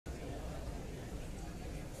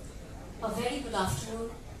A very good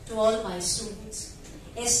afternoon to all my students,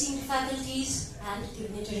 esteemed faculties and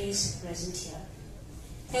dignitaries present here.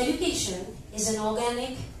 Education is an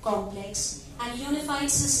organic, complex and unified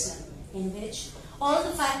system in which all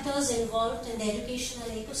the factors involved in the educational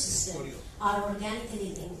ecosystem are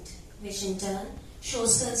organically linked, which in turn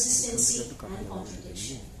shows consistency and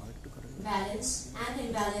contradiction, balance and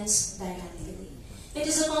imbalance dynamically. It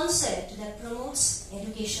is a concept that promotes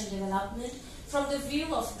education development from the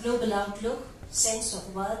view of global outlook, sense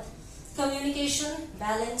of worth, communication,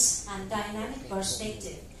 balance and dynamic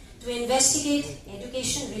perspective to investigate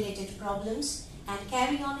education-related problems and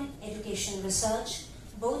carry on education research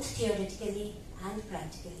both theoretically and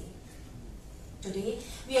practically. Today,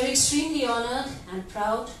 we are extremely honored and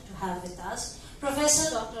proud to have with us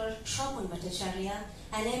Professor Dr. Swapan Bhattacharya,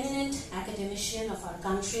 an eminent academician of our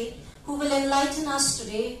country, who will enlighten us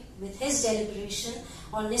today with his deliberation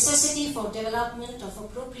on necessity for development of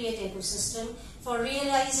appropriate ecosystem for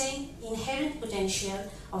realizing inherent potential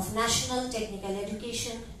of National Technical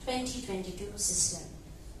Education 2022 system.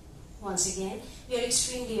 Once again, we are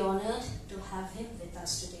extremely honored to have him with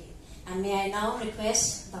us today. And may I now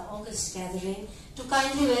request the august gathering to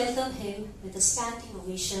kindly welcome him with a standing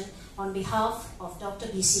ovation on behalf of Dr.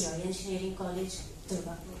 B.C. Roy Engineering College,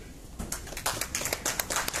 Durgapur.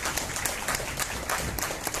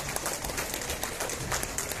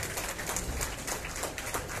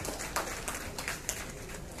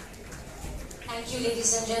 Thank you,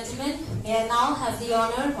 ladies and gentlemen. May I now have the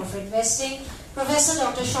honor of requesting Professor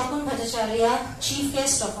Dr. Swapan Bhattacharya, chief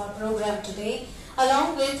guest of our program today,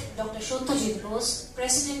 along with Dr. Shotajit Bose,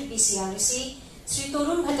 President BCRC, Sri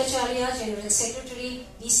Torun Bhattacharya, General Secretary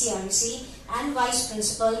BCRC, and Vice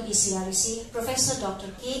Principal BCRC, Professor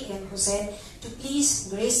Dr. K. M. Hussain, to please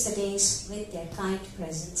grace the dais with their kind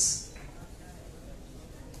presence.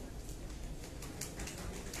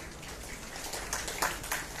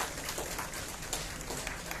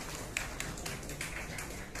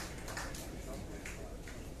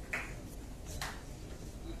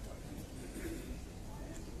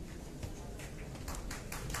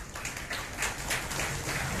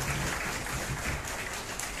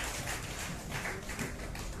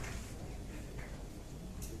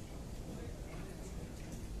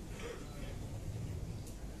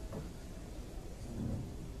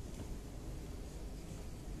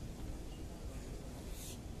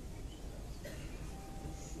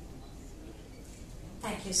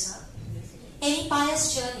 Thank you, sir. Any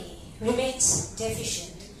pious journey remains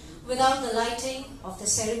deficient without the lighting of the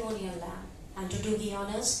ceremonial lamp. And to do the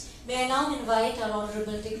honors, may I now invite our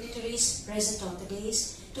honorable dignitaries present on the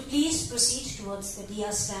dais to please proceed towards the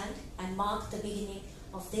Diya stand and mark the beginning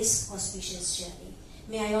of this auspicious journey.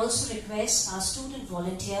 May I also request our student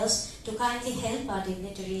volunteers to kindly help our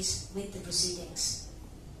dignitaries with the proceedings.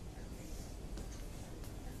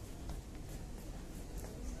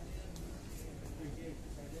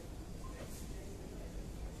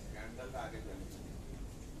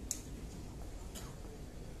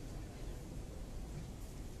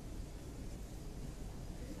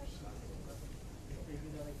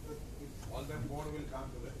 All the board will come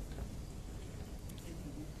to it.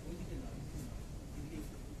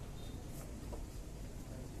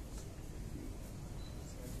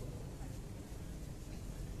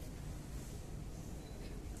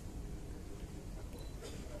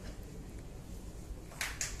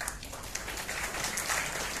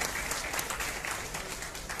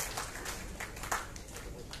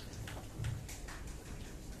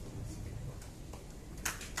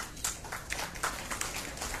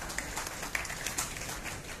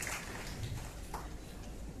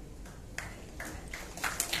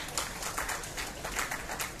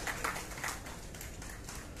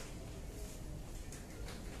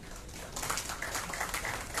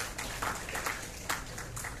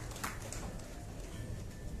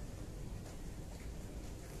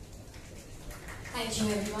 Thank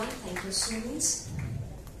you, everyone. Thank you, students.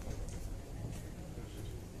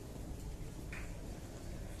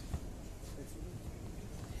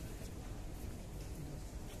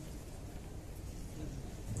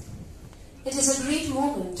 It is a great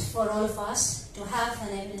moment for all of us to have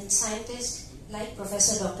an eminent scientist like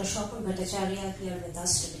Professor Dr. Swapan Bhattacharya here with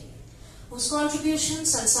us today, whose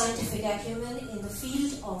contributions and scientific acumen in the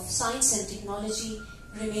field of science and technology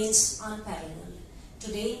remains unparalleled.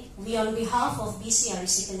 Today, we on behalf of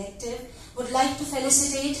BCRC Collective would like to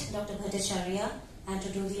felicitate Dr. Bhattacharya, and to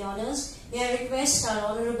do the honors, may I request our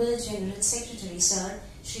Honorable General Secretary, Sir,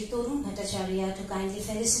 Sri Torun Bhattacharya, to kindly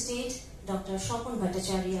felicitate Dr. Swapan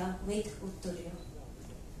Bhattacharya with Utturya.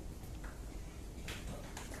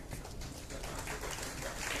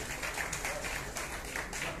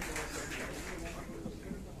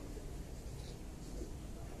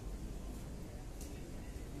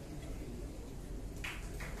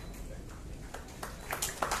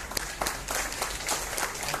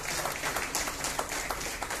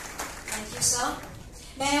 you, sir.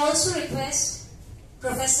 May I also request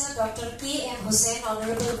Professor Dr. K. M. Hussain,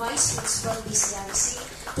 Honorable Vice Principal,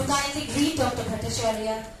 BCRC, to kindly greet Dr.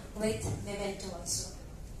 Bhattacharya with memento also.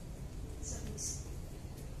 Sir, please.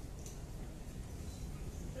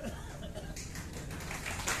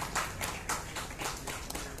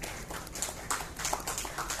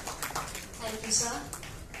 Thank you, sir.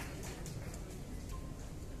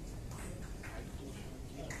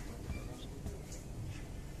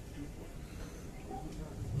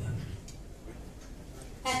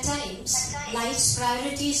 At times, life's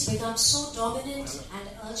priorities become so dominant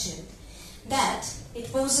and urgent that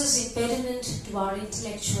it poses impediment to our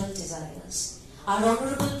intellectual desires. Our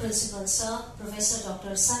Honorable Principal, Sir, Professor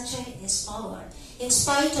Dr. Sanjay S. Pawar, in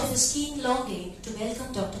spite of his keen longing to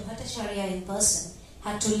welcome Dr. Bhattacharya in person,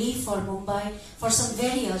 had to leave for Mumbai for some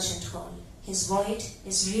very urgent call. His void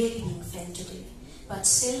is really being felt today. But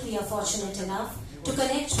still we are fortunate enough to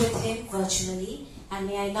connect with him virtually. And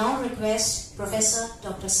may I now request Professor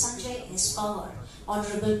Dr. Sanjay S. Pawar,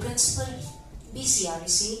 Honorable Principal,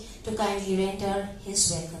 BCRC, to kindly render his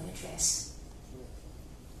welcome address.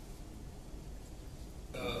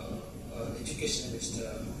 Education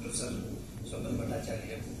Minister, Professor Swapan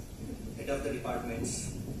Bhattacharya, Head of the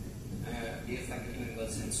Departments, dear faculty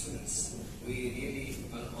members and students. We really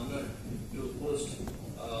are honored to host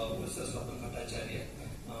Professor Swapan Bhattacharya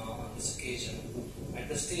on this occasion at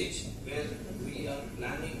the stage where we are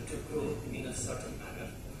planning to grow in a certain manner.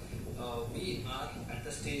 We are at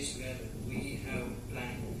the stage where we have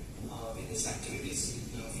planned various activities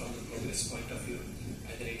from the progress point of view,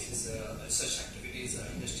 either it is research activities,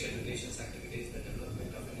 industrial relations activities, the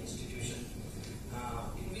development of an institution,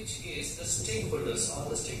 in which case the stakeholders, all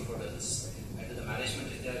the stakeholders, either the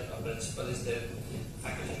management is there, our principal is there,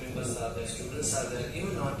 faculty members are there, students are there,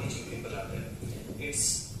 even non-teaching people are there.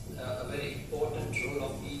 It's a very important role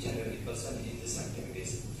of each and every person in these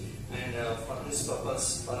activities. And for this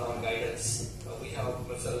purpose, for our guidance, we have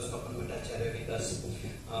Professor Swapan Bhattacharya with us.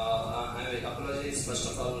 I will apologize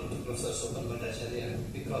first of all to Professor Swapan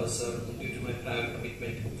Bhattacharya because due to my prior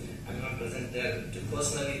commitment, I am not present there to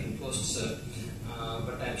personally host sir.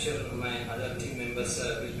 But I am sure my other team members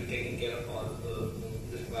will be taking care of all the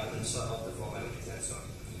requirements of the formalities and so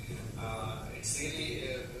on. It's really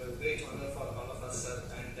a great honor for all of us, sir,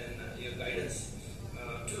 and then your guidance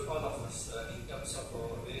to all of us in terms of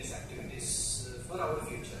various activities for our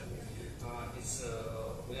future.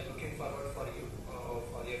 We are looking forward for you,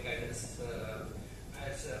 for your guidance.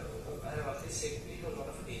 As I have already said, we have a lot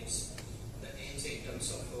of aims. The aims in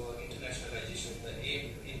terms of internationalization, the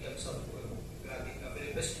aim in terms of grabbing the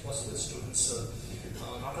very best possible students,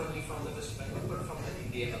 not only from the West Bengal but from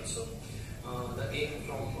India also. The aim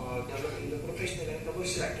from developing the professional and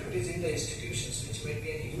commercial activities in the institutions, which may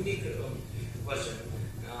be a unique version.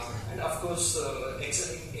 And of course,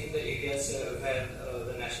 excelling in the areas where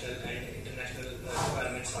the national and international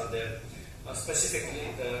requirements are there, specifically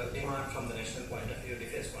the demand from the national point of view,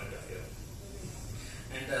 defense point of view.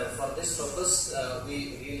 And for this purpose,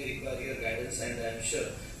 we really require your guidance and I'm sure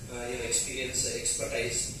your experience,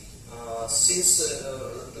 expertise. Since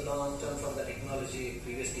the long term from the technology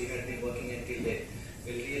previously you had been working until date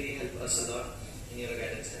will really help us a lot in your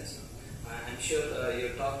guidance. I'm sure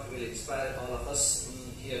your talk will inspire all of us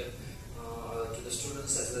here, to the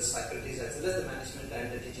students as well as faculties as well as the management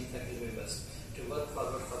and the teaching faculty members to work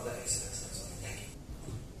forward for the excellence. That's all. Thank you.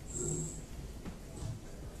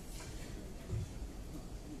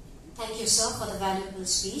 Thank you, sir, for the valuable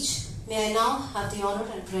speech. May I now have the honor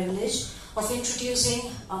and privilege of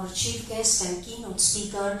introducing our chief guest and keynote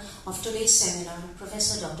speaker of today's seminar,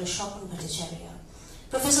 Professor Dr. Swapan Bhattacharya.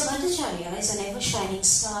 Professor Bhattacharya is an ever-shining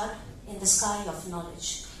star in the sky of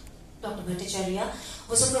knowledge. Dr. Bhattacharya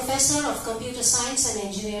was a professor of computer science and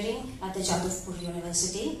engineering at the Jadavpur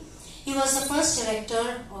University. He was the first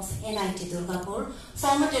director of NIT Durgapur,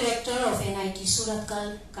 former director of NIT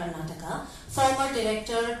Suratkal, Karnataka, former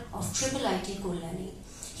director of IIIT Kolani.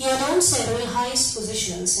 He adorned several highest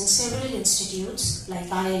positions in several institutes like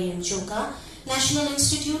IIM Joka, National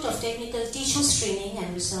Institute of Technical Teachers Training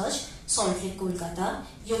and Research, Salt Lake, Kolkata,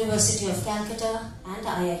 University of Calcutta and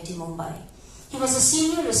IIT Mumbai. He was a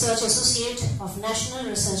senior research associate of National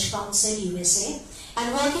Research Council, USA,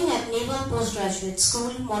 and working at Naval Postgraduate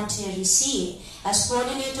School, Monterey, CA, as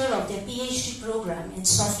coordinator of their PhD program in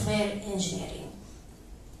software engineering.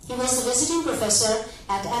 He was the visiting professor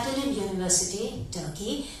at Atalim University,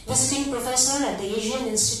 Turkey, visiting professor at the Asian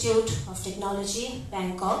Institute of Technology,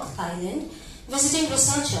 Bangkok, Thailand, visiting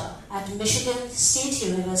researcher at Michigan State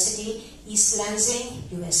University, East Lansing,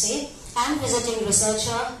 USA, and visiting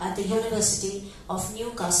researcher at the University of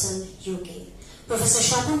Newcastle, UK. Professor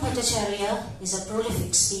Swapan Bhattacharya is a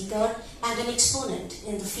prolific speaker and an exponent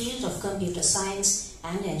in the field of computer science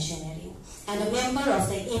and engineering, and a member of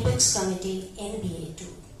the APEX committee in BA2.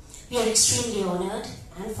 We are extremely honored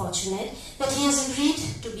and fortunate that he has agreed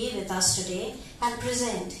to be with us today and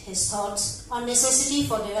present his thoughts on necessity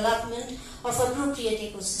for development of appropriate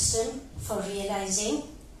ecosystem for realizing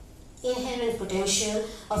inherent potential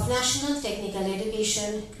of National Technical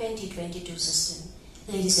Education 2022 system.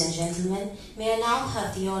 Ladies and gentlemen, may I now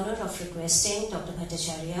have the honor of requesting Dr.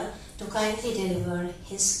 Bhattacharya to kindly deliver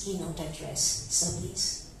his keynote address. Sir,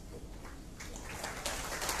 please.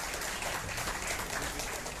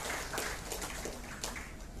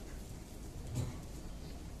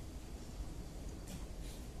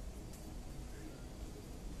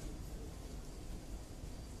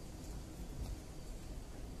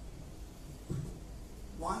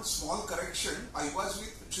 One small correction, I was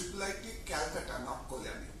with IIIT Calcutta, not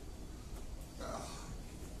Kalyani.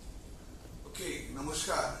 Okay,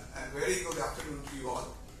 namaskar and very good afternoon to you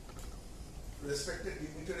all. Respected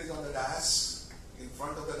dignitaries on the dais, in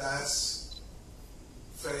front of the dais,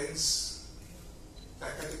 friends,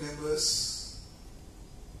 faculty members,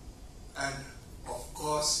 and of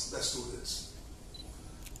course the students.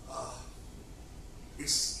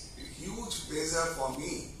 It's a huge pleasure for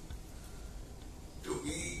me to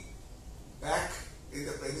be back in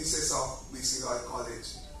the premises of BC Roy College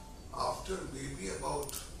after maybe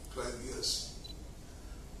about 12 years.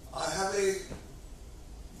 I have a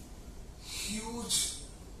huge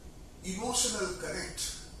emotional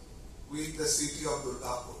connect with the city of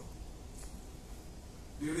Durgapur.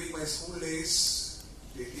 During my school days,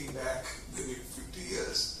 dating back maybe 50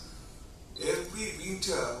 years, every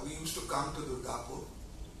winter we used to come to Durgapur,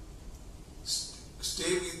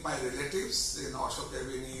 stay with my relatives in Ashok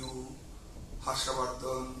Avenue,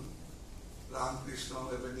 Harshavardhan, Ramakrishna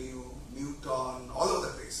Avenue, Newton, all of the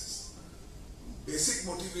places. Basic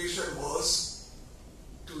motivation was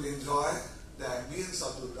to enjoy the ambience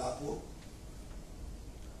of Durgapur.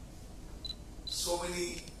 So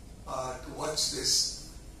many to watch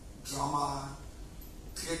this drama,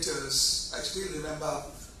 theatres. I still remember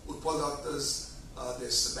Utpal Datta's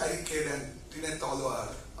this Barricade and Tine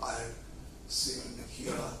Talwar are seen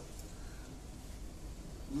here.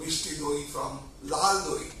 Mishti Doi from Lal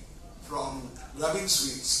Doi from Rabin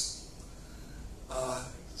Sweets.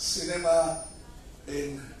 Cinema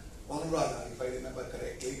in Onurada, if I remember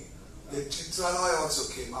correctly. The Chitralaya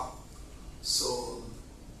also came up. So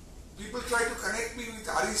people try to connect me with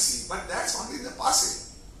REC, but that's only in the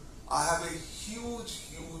passing. I have a huge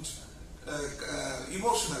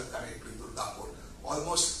emotional connect with Durgapur.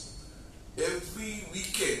 Almost every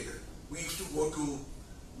weekend we used to go to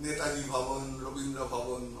Netaji Bhavan, Rabindra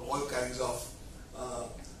Bhavan, all kinds of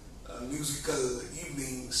musical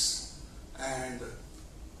evenings, and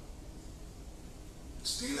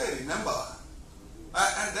still I remember.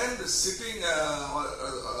 And then sitting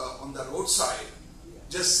on the roadside,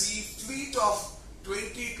 just see fleet of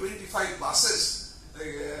 20-25 buses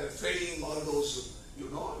ferrying all those,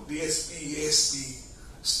 DSP, ASP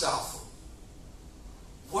stuff.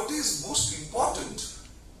 What is most important,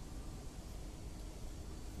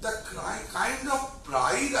 the kind of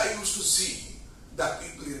pride I used to see the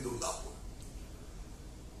people in Durgapur.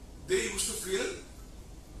 They used to feel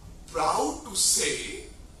proud to say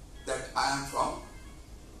that I am from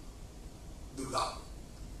Durgapur.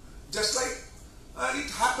 Just like it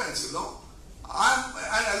happens, I am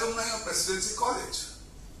an alumni of Presidency College.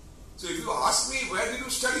 So if you ask me where did you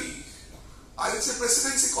study, I will say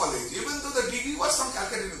Presidency College, even though the degree was from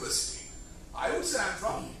Calcutta University. I would say I am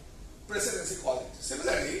from Presidency College.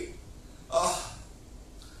 Similarly,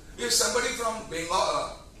 if somebody from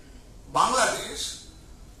Bangladesh,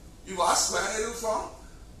 you ask where are you from?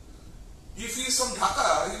 If he is from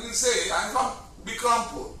Dhaka, he will say I am from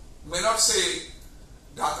Bikrampur. May not say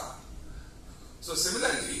Dhaka. So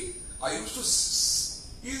similarly, I used to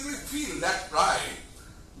easily feel that pride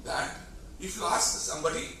that if you ask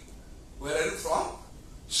somebody where are you from,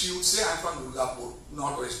 she would say I am from Durgapur,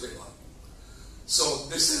 not West Bengal. So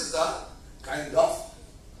this is the kind of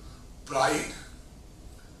pride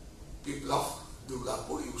people of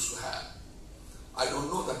Durgapur used to have. I don't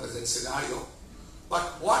know the present scenario,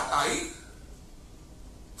 but what I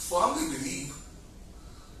firmly believe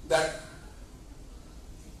that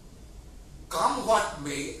come what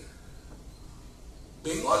may,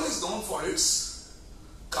 Bengal is known for its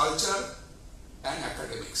culture and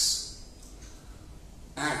academics.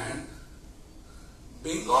 And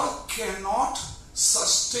Bengal cannot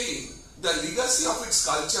sustain the legacy of its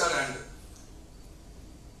culture and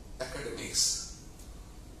academics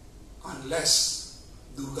unless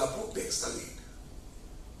Durgapur takes the lead.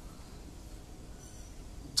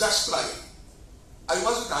 just like I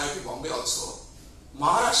was with IIT Bombay also,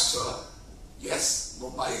 Maharashtra, yes,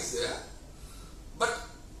 Mumbai is there, but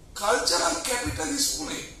cultural capital is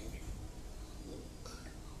Pune.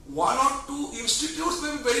 One or two institutes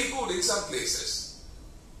may be very good in some places,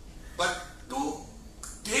 but to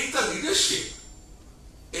take the leadership,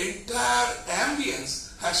 entire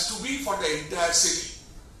ambience has to be for the entire city.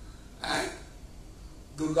 And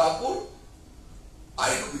Durgapur, I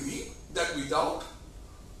do believe that without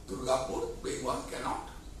Durgapur, Bengal cannot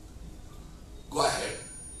go ahead.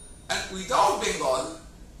 And without Bengal,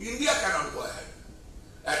 India cannot go ahead.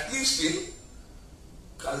 At least in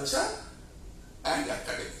culture and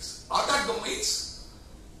academics. Other domains,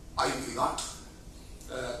 I will not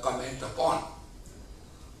comment upon.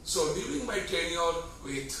 So during my tenure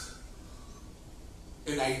with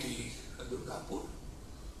NIT Durgapur,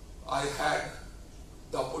 I had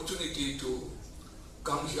the opportunity to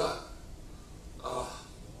come here.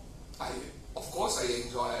 Of course, I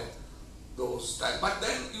enjoyed those times. But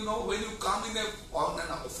then, when you come on an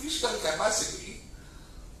official capacity,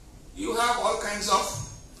 you have all kinds of,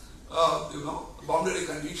 boundary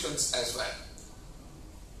conditions as well.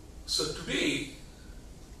 So today,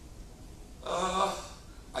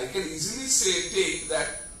 I can easily take that,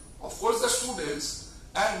 of course, the students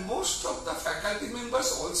and most of the faculty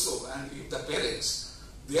members also, and the parents,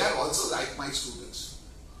 they are also like my students.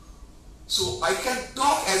 So I can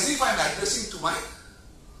talk as if I am addressing to my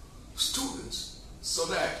students, so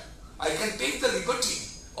that I can take the liberty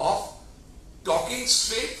of talking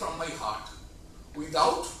straight from my heart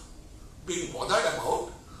without being bothered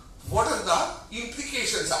about what are the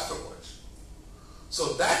implications afterwards.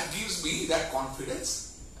 So that gives me that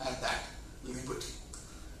confidence and that liberty.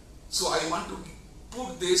 So I want to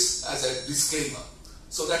put this as a disclaimer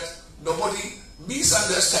so that nobody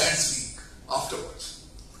misunderstands me afterwards.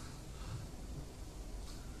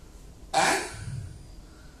 And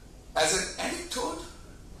as an anecdote,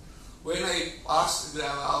 when I passed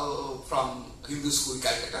from Hindu School,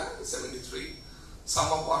 Calcutta, 73,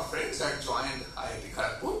 some of our friends had joined IIT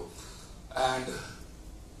Kharagpur, and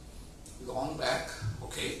long back,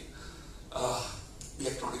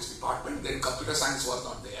 electronics department, then computer science was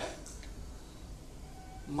not there.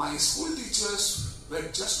 My school teachers were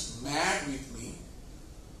just mad with me,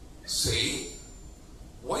 saying,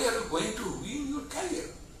 why are you going to ruin your career?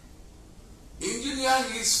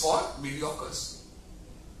 Engineering is for mediocres.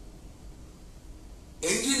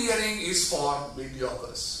 Engineering is for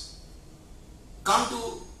mediocres. Come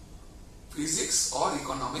to physics or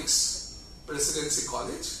economics, Presidency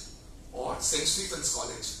College or St. Stephen's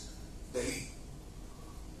College, Delhi.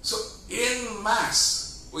 So in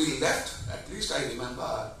mass, we left, at least I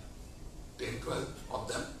remember 10, 12 of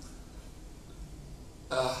them.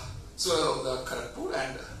 So the Kharagpur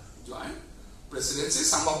and joined Presidency,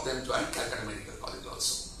 some of them joined Calcutta Medical College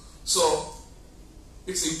also. So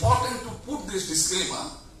it's important to put this disclaimer,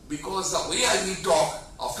 because the way I will talk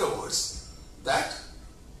afterwards, that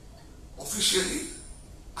officially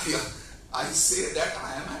I say that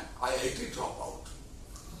I am an IIT dropout,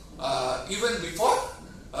 even before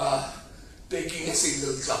taking a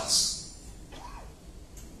single class.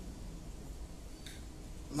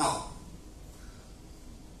 Now,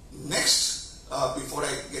 next, before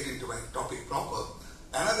I get into my topic proper,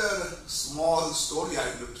 another small story I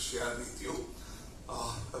would like to share with you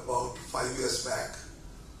about 5 years back,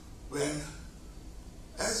 when,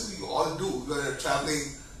 as we all do, we were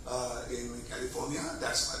traveling in California.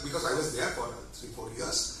 That's because I was there for 3-4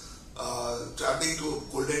 years, traveling to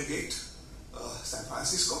Golden Gate, San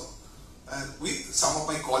Francisco, and with some of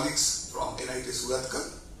my colleagues from NIT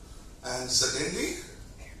Suratkal, and suddenly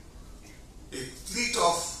a fleet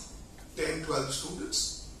of 10-12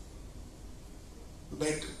 students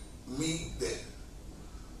met me there,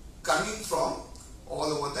 coming from all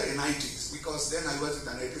over the NITs, because then I was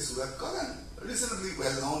at NIT Suratkal and reasonably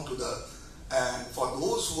well known to the, and for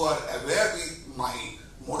those who are aware with my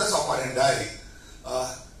modus operandi,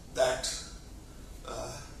 that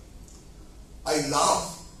I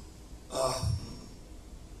love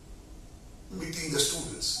meeting the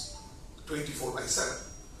students 24/7.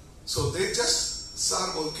 So they just,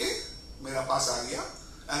 sir, okay, mera paas aa gaya,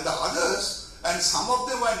 and the others, and some of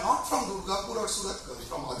them were not from Durgapur or Suratkal,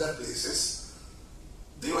 from other places.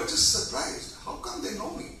 They were just surprised. How come they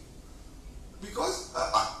know me? Because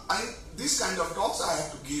this kind of talks I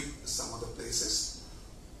have to give some other places.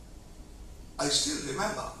 I still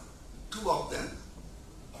remember 2 of them.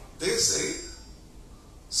 They say,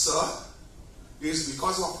 sir, it is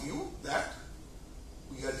because of you that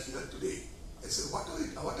we are here today. I said, what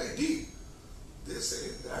I did? They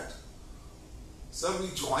say that So we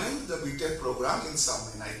joined the BTech program in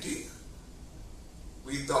some NIT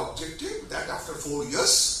with the objective that after 4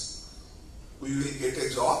 years we will get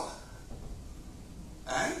a job,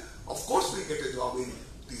 and of course we get a job in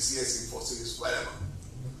TCS, Infosys, wherever.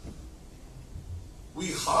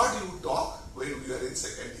 We heard you talk when we were in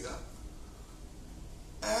second year,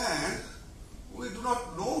 and we do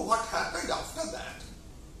not know what happened after that.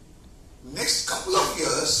 Next couple of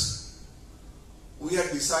years, we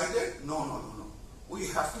had decided, no. We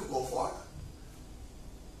have to go for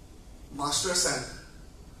Masters and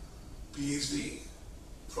PhD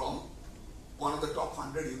from one of the top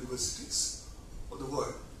 100 universities of the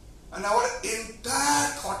world. And our entire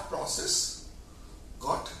thought process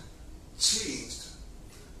got changed.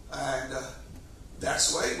 And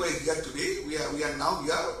that's why we're here today. We are now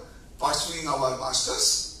here pursuing our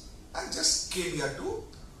Masters and just came here to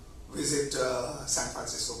visit San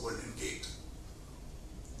Francisco Golden Gate.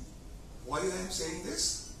 Why I am saying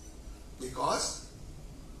this? Because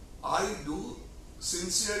I do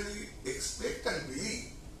sincerely expect and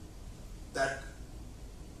believe that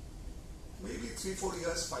maybe 3, 4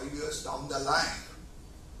 years, 5 years down the line,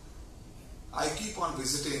 I keep on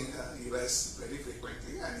visiting US very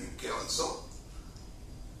frequently and UK also.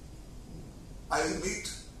 I will meet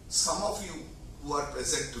some of you who are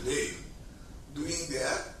present today doing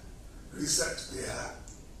their research there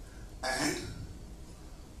and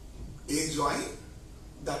enjoying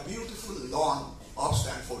the beautiful lawn of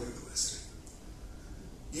Stanford University.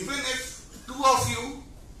 Even if 2 of you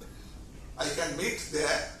I can meet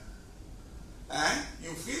there and you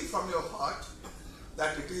feel from your heart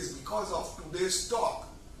that it is because of today's talk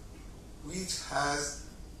which has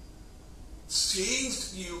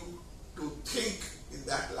changed you to think in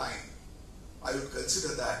that line, I would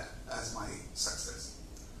consider that as my success.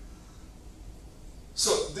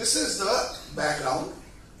 So this is the background.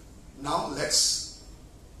 Now let's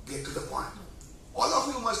get to the point. All of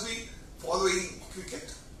you must be following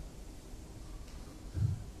cricket.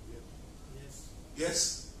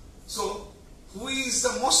 Yes. So who is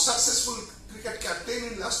the most successful cricket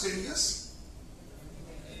captain in last 10 years?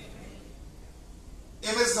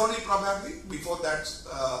 MS Dhoni probably. Before that,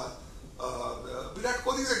 Virat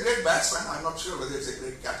Kohli is a great batsman. I'm not sure whether it's a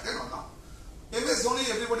great captain or not. MS Dhoni,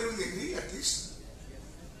 everybody will agree at least.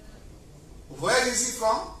 Where is he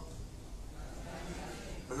from?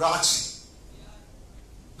 Ranchi.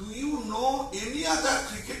 Do you know any other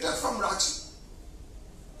cricketer from Ranchi?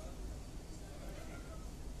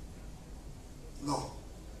 No.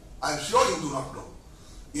 I'm sure you do not know.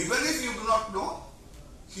 Even if you do not know,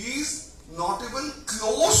 he is not even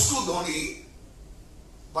close to Dhoni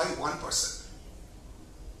by 1%.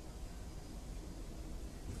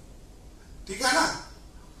 ठीक है ना?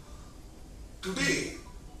 Today,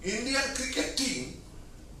 Indian cricket team,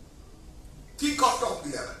 think of top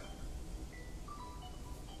 11.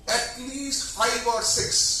 At least 5 or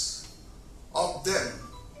 6 of them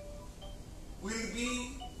will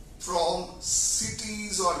be from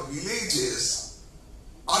cities or villages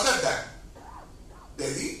other than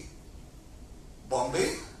Delhi,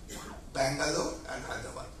 Bombay, Bangalore and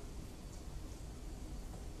Hyderabad.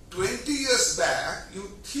 20 years back, you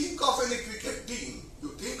think of any cricket team,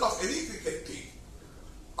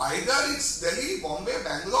 either it's Delhi, Bombay,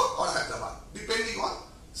 Bangalore or Hyderabad, depending on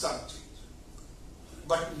some change.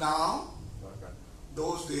 But now,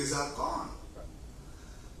 those days are gone.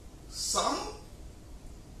 Some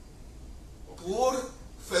poor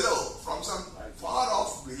fellow from some far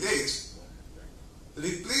off village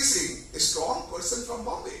replacing a strong person from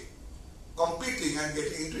Bombay, competing and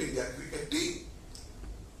getting into Indian cricket team.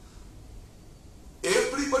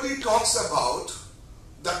 Everybody talks about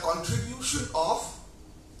the contribution of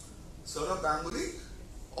Saurav Ganguly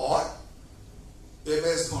or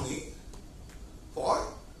MS Dhoni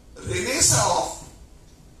for renaissance of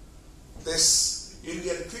this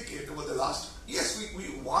Indian cricket over the last. Yes,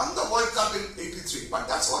 we won the World Cup in '83, but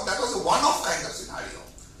that was a one-off kind of scenario.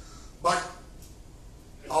 But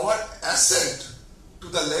our ascent to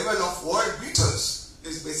the level of world beaters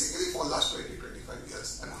is basically for last 20-25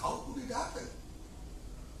 years. And how could it happen?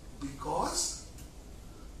 Because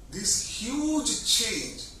this huge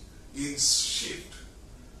change in shift.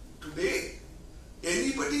 Today,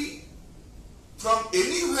 anybody from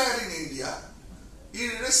anywhere in India,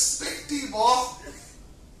 irrespective of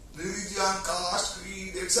religion, caste,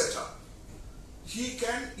 creed, etc., he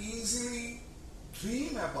can easily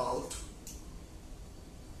dream about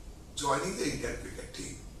joining the Indian cricket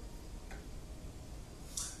team.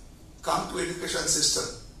 Come to education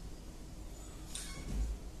system.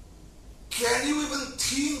 Can you even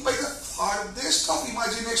think by the farthest of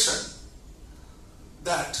imagination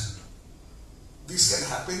that this can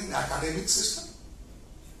happen in academic system.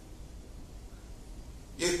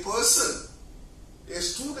 A person, a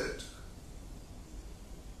student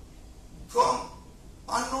from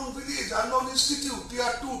unknown village, unknown institute,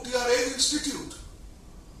 tier 2, tier 8 institute,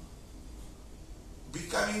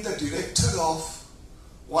 becoming the director of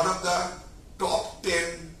one of the top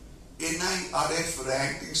 10 NIRF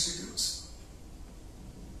ranked institutes.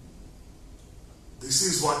 This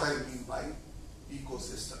is what I mean by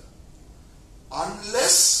ecosystem.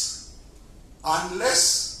 Unless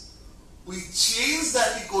we change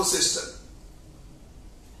that ecosystem,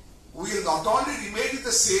 we will not only remain at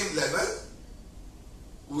the same level,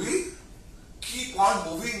 we keep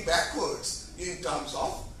on moving backwards in terms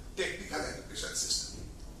of technical education system.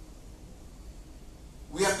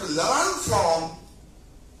 We have to learn from,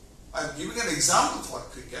 I am giving an example for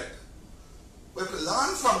cricket, we have to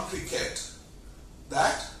learn from cricket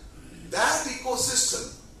that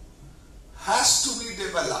ecosystem has to be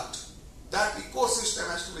developed. That ecosystem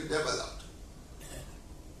has to be developed,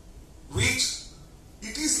 which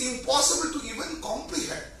it is impossible to even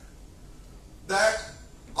comprehend that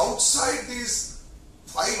outside these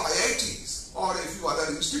 5 IITs or a few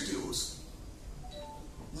other institutes,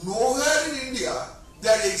 nowhere in India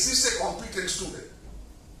there exists a competent student.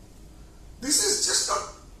 This is just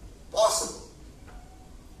not possible.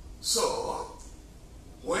 So,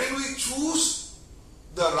 when we choose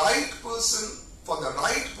the right person for the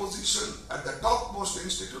right position at the topmost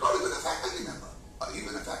institute, or even a faculty member,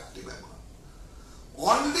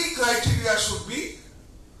 only criteria should be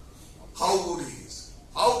how good he is,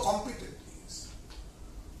 how competent he is.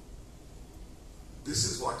 This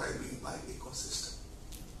is what I mean by ecosystem.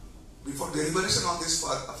 Before deliberation on this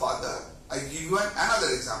further, I give you another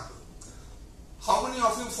example. How many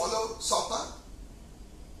of you follow Swapan?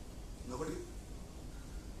 Nobody?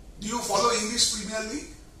 Do you follow English Premier League?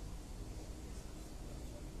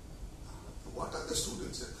 What are the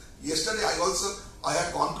students? Yesterday I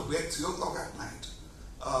had gone to bed 3 o'clock at night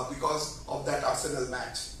because of that Arsenal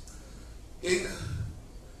match. In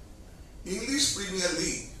English Premier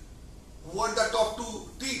League, who are the top 2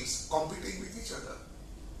 teams competing with each other?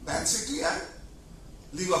 Man City and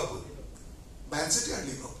Liverpool. Man City and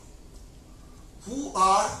Liverpool. Who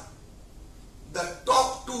are the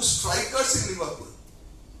top 2 strikers in Liverpool?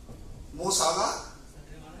 Mo Salah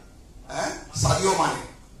and Sadio Mane.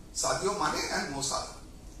 Sadio Mane and Mo Salah.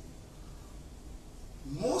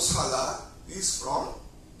 Mo Salah is from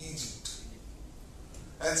Egypt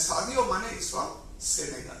and Sadio Mane is from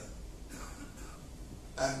Senegal.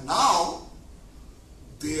 And now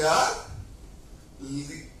they are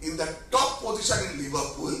in the top position in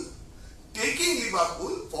Liverpool, taking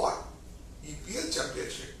Liverpool for EPL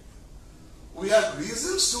championship. We have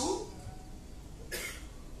reasons to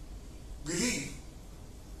believe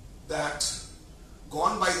that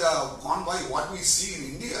gone by what we see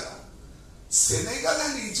in India, Senegal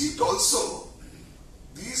and Egypt also,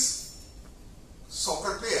 these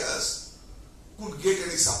soccer players could get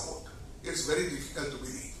any support. It's very difficult to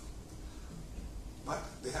believe. But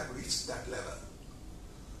they have reached that level.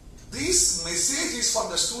 This message is for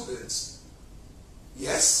the students.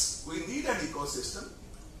 Yes, we need an ecosystem.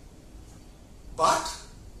 But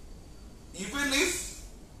even if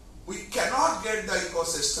we cannot get the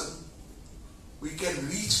ecosystem, we can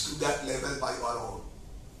reach to that level by our own.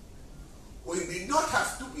 We need not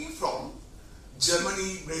have to be from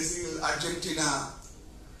Germany, Brazil, Argentina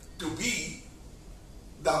to be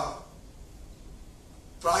the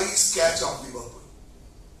prize catch of Liverpool.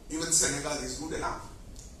 Even Senegal is good enough.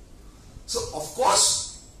 So, of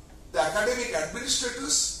course, the academic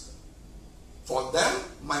administrators, for them,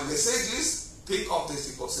 my message is think of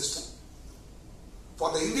this ecosystem.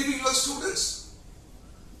 For the individual students,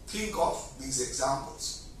 think of these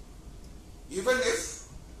examples. Even if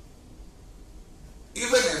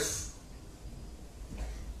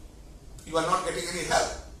you are not getting any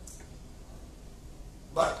help,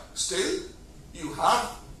 but still you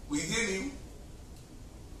have within you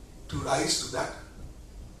to rise to that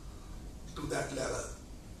level.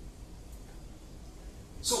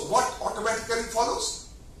 So what automatically follows?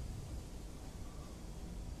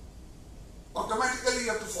 Automatically you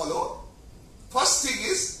have to follow. First thing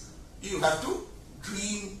is you have to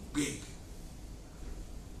dream big.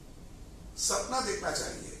 Sapna dekhna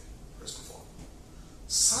chahiye, first of all.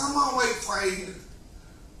 Somehow I find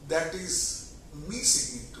that is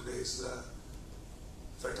missing in today's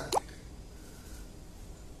fraternity.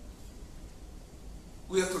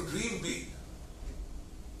 We have to dream big.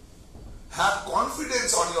 Have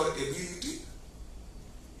confidence on your ability.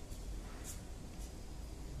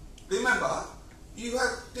 Remember, you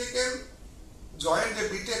have joined a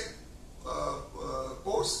BTech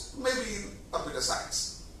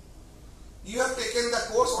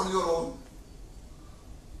on your own.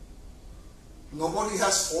 Nobody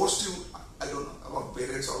has forced you, I don't know, about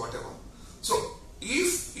parents or whatever. So,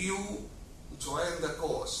 if you join the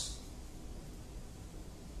course,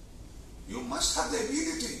 you must have the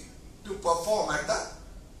ability to perform at the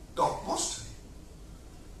topmost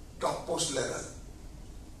level.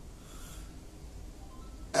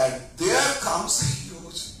 And there comes a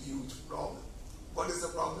huge problem. What is the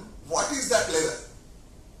problem? What is that level?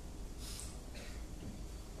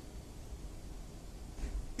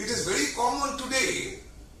 It is very common today,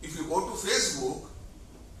 if you go to Facebook,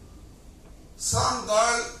 some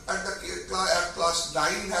girl at class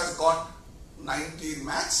 9 has got 90 in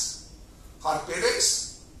maths. Her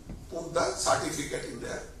parents put the certificate in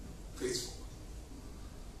their Facebook.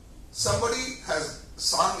 Somebody has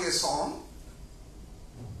sung a song,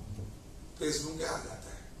 Facebook पे आ जाता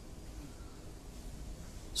है.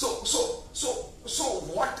 So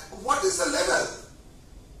what is the level?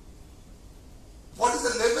 What is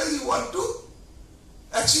the level you want to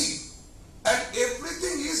achieve? And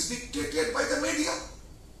everything is dictated by the media.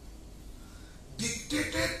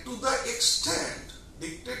 Dictated to the extent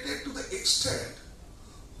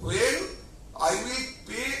when I will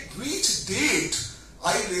pay which date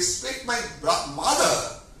I respect my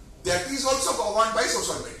mother, that is also governed by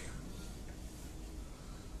social media.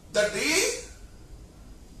 The day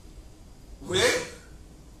when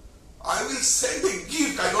I will send a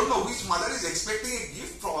gift, I don't know which mother is expecting a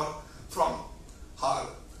gift from her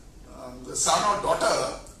son or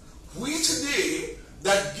daughter, which day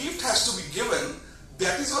that gift has to be given,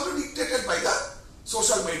 that is also dictated by the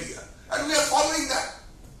social media. And we are following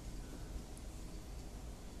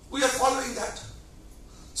that.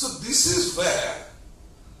 So this is where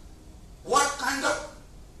what kind of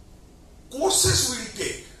courses we will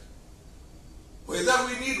take. Whether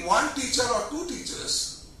we need one teacher or two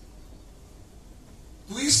teachers.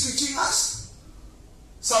 Who is teaching us?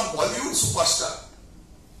 Some Bollywood superstar.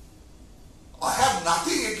 I have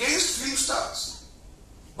nothing against film stars.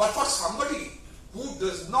 But for somebody who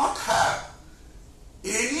does not have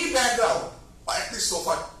any background, at least so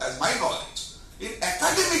far as my knowledge, in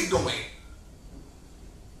academic domain,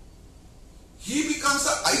 he becomes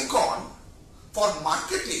an icon for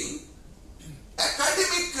marketing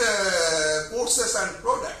academic courses and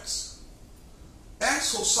products. And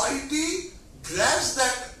society grabs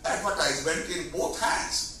that advertisement in both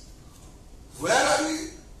hands. Where are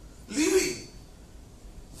we living?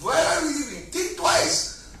 Think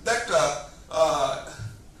twice that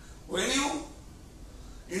when you,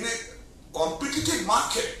 in a competitive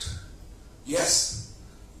market, yes,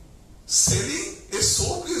 selling a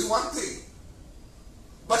soap is one thing,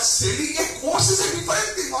 but selling a course is a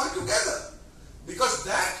different thing altogether, because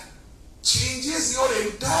that changes your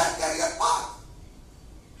entire career path.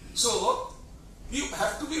 So you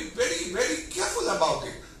have to be very, very careful about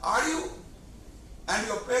it. Are you and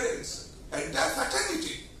your parents, entire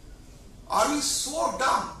fraternity, are we so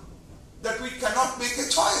dumb that we cannot make a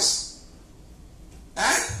choice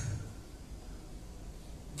and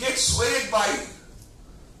get swayed by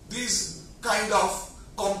these kind of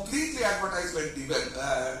completely advertisement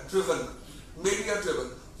driven, media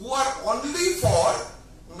driven, who are only for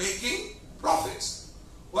making profits,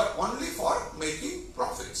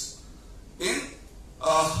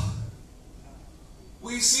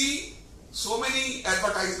 we see so many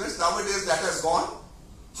advertisements nowadays that has gone.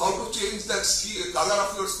 How to change the color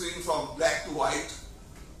of your screen from black to white,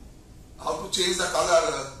 how to change the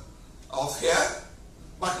color of hair,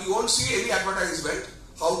 but you won't see any advertisement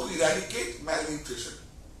how to eradicate malnutrition,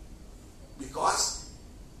 because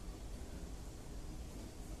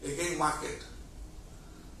again market,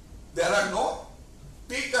 there are no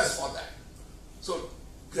takers for that. So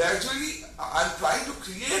gradually I am trying to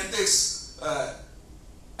create this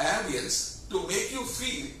ambience to make you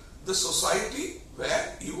feel the society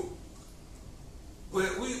where we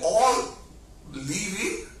all live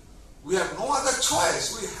in. We have no other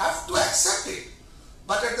choice. We have to accept it.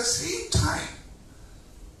 But at the same time,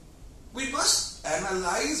 we must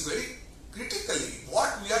analyze very critically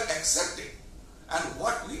what we are accepting and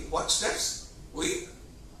what steps we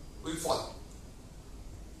follow.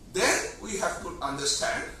 Then we have to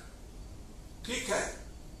understand, ठीक है,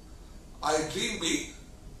 I dream big,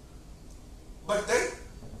 but then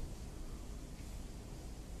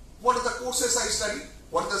what are the courses I study?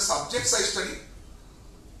 What are the subjects I study?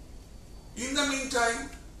 In the meantime,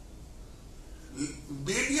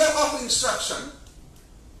 medium of instruction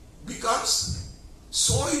becomes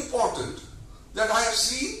so important that I have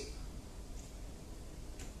seen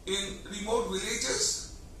in remote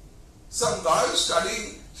villages some girls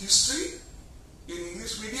studying history in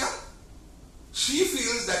English medium, she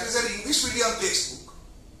feels that is an English medium textbook.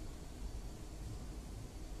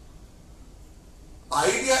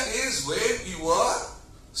 Idea is when you are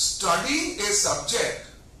studying a subject,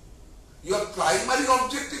 your primary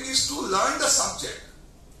objective is to learn the subject,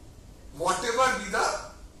 whatever be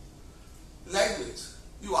the language.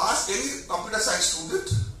 You ask any computer science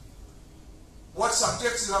student what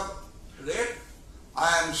subjects you have read,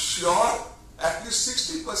 I am sure at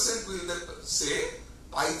least 60% will say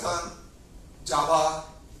Python, Java.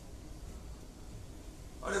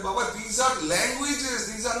 But Baba, these are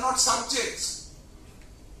languages, these are not subjects.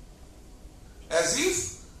 As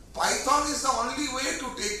if Python is the only way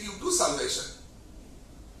to take you to salvation.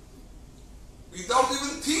 Without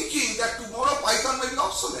even thinking that tomorrow Python may be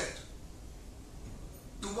obsolete.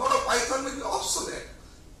 Tomorrow Python may be obsolete.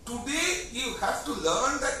 Today you have to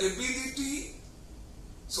learn the ability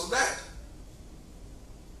so that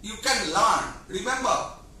you can learn. Remember,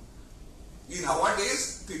 in our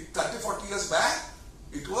days, 30-40 years back,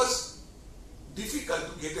 it was difficult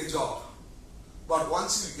to get a job. But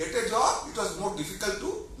once you get a job, it was more difficult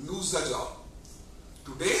to lose the job.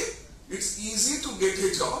 Today, it's easy to get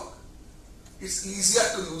a job. It's easier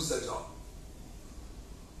to lose the job.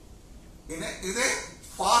 In a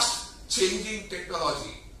fast changing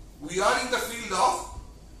technology, we are in the field of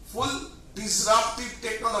full disruptive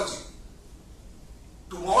technology.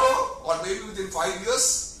 Tomorrow or maybe within 5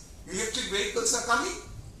 years, electric vehicles are coming.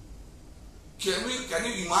 Can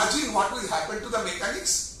you imagine what will happen to the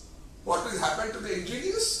mechanics? What will happen to the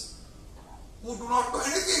engineers who do not know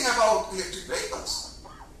anything about electric vehicles?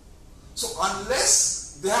 So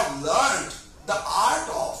unless they have learned the art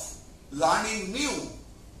of learning new,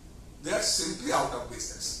 they are simply out of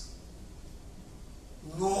business.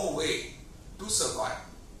 No way to survive.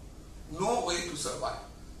 No way to survive.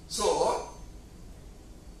 So,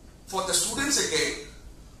 for the students again,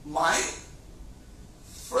 my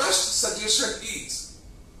first suggestion is,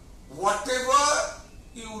 whatever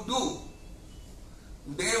you do,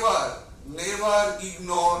 never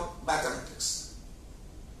ignore mathematics.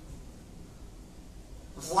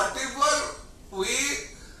 Whatever way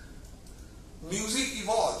music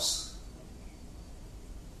evolves,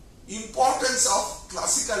 importance of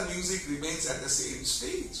classical music remains at the same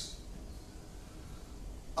stage.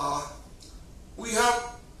 We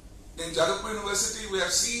have, in Jadavpur University, we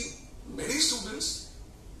have seen many students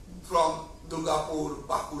from Durgapur,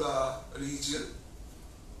 Bankura region,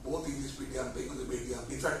 both English medium, Bengali medium,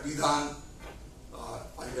 in fact Vidhan,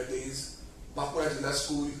 earlier days, Bankura Jilla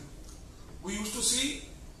School. We used to see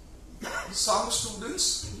some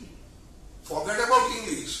students forget about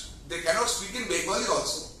English. They cannot speak in Bengali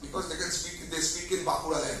also because they speak in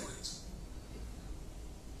Bankura language.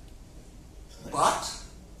 But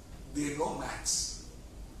they know maths.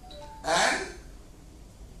 And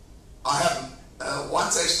I have,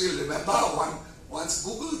 once I still remember, once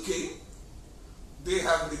Google came, they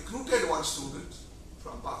have recruited one student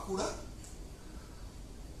from Bankura.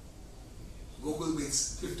 Google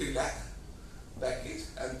means 50 lakh package,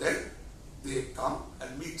 and then they come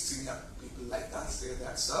and meet senior people like us, say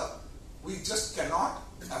that, sir, we just cannot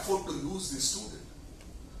afford to lose this student.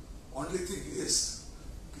 Only thing is,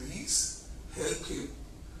 please help him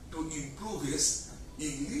to improve his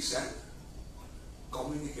English and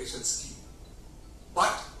communication skill.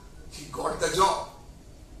 But he got the job.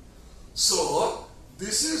 So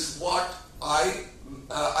this is what I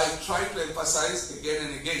try to emphasize again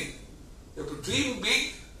and again. You have to dream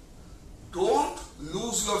big. Don't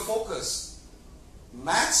lose your focus.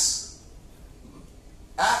 Maths,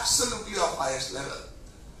 absolutely of highest level.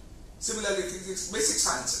 Similarly, physics, basic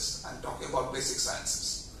sciences. I'm talking about basic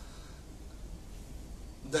sciences.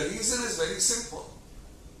 The reason is very simple.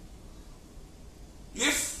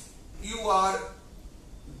 If you are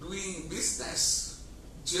doing business,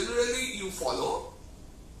 generally you follow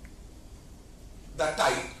the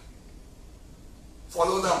tide,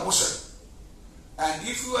 follow the motion. And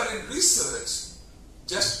if you are in research,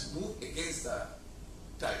 just move against the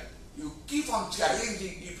tide. You keep on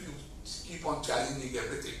challenging if you keep on challenging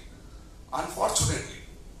everything. Unfortunately,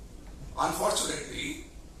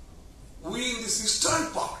 we in this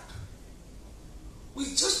eastern part, we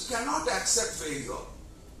just cannot accept failure.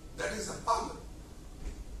 That is the problem.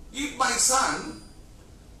 If my son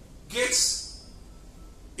gets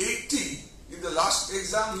 80, in the last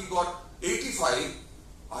exam he got 85,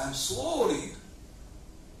 I am so worried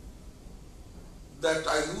that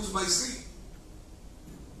I lose my sleep.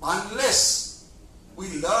 Unless we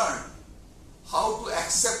learn how to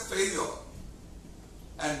accept failure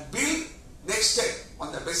and build next step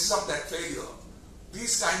on the basis of that failure,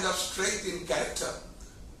 this kind of strength in character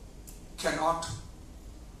cannot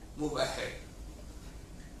move ahead.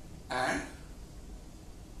 And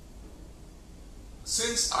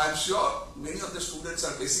since I am sure many of the students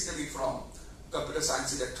are basically from computer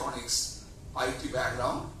science, electronics, IT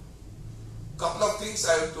background, couple of things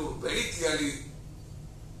I have to very clearly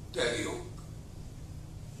tell you.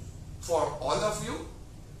 For all of you,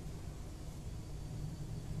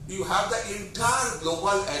 you have the entire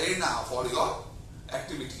global arena for your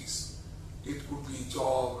activities. It could be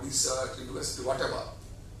job, research, university, whatever.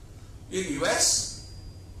 In US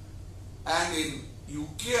and in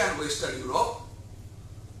UK and Western Europe,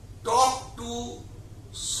 top two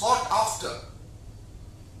sought after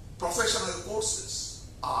professional courses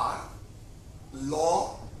are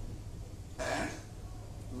law and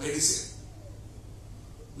medicine.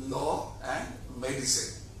 Law and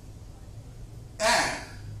medicine. And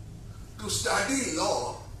to study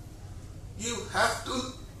law, you have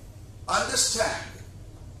to understand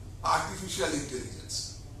artificial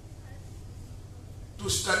intelligence. To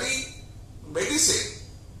study medicine,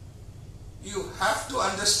 you have to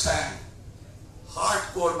understand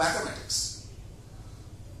hardcore mathematics.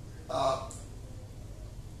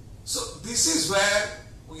 So this is where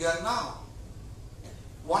we are now.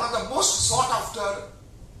 One of the most sought after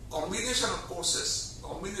combination of courses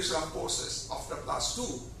after class 2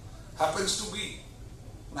 happens to be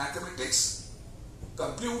mathematics,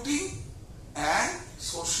 computing and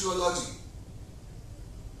sociology.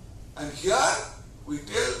 And here we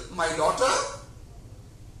tell my daughter,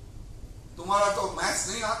 तुम्हारा तो maths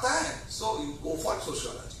नहीं आता है, so you go for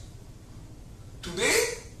sociology.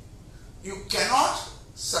 Today you cannot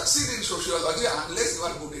succeed in sociology unless you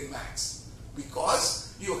are good in maths,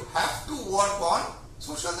 because you have to work on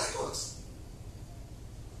social networks.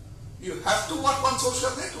 You have to work on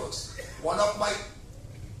social networks. One of my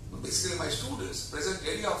students' present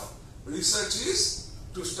area of research is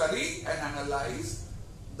to study and analyze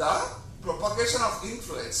the propagation of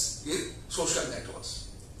influence in social networks.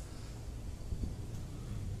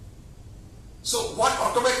 So what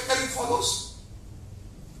automatically follows?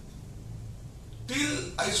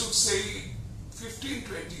 Till I should say 15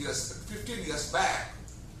 years back,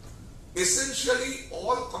 essentially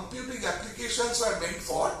all computing applications were meant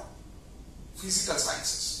for physical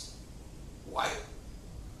sciences. Why?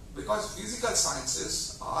 Because physical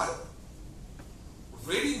sciences are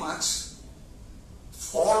very much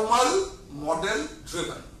formal model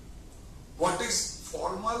driven. What is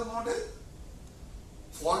formal model?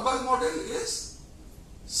 Formal model is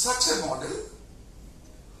such a model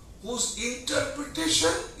whose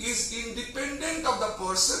interpretation is independent of the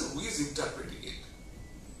person who is interpreting it.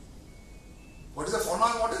 What is a formal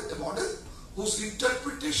model? A model whose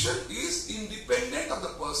interpretation is independent of the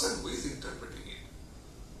person who is interpreting it.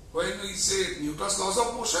 When we say Newton's laws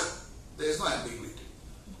of motion, there is no ambiguity,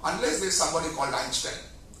 unless there is somebody called Einstein.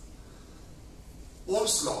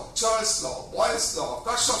 Ohm's law, Church's law, Boyle's law,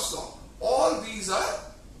 Kirchhoff's law, all these are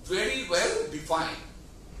very well defined.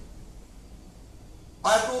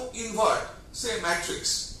 I have to invert, say,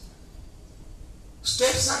 matrix.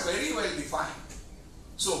 Steps are very well defined.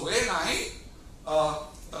 So when I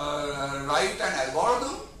write an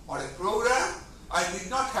algorithm or a program, I did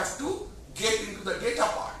not have to get into the data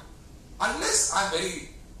part, unless I am very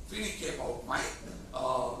finicky about my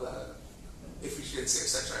efficiency,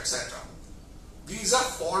 etc., etc. These are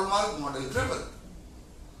formal model driven.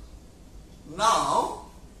 Now,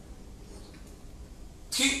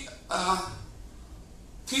 think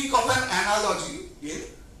of an analogy in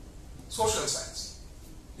social science.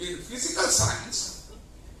 In physical science,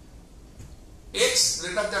 x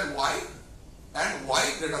greater than y and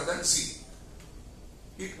y greater than z.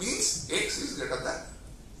 It means x is greater than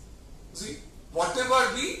z.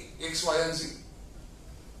 Whatever be x, y and z.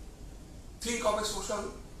 Think of a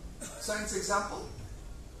social science example.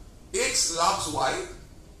 X loves y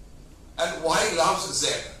and y loves z.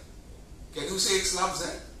 Can you say x loves z?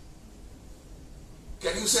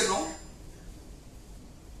 Can you say no?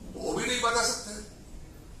 वो भी नहीं बता सकते.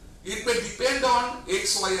 It may depend on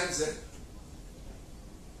x, y and z.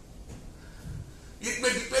 It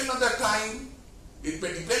may depend on the time. It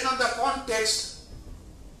may depend on the context.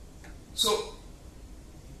 So,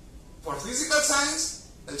 for physical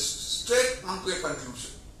science, it's straight on to a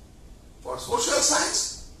conclusion. For social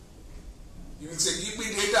science, you will say, give me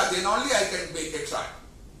data, then only I can make a trial.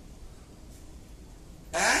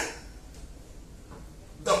 And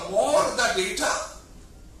the more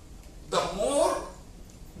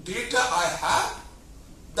data I have,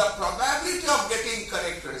 the probability of getting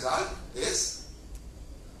correct result is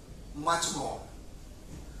much more.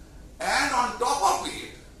 And on top of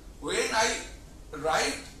it, when I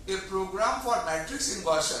write a program for matrix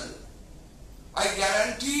inversion, I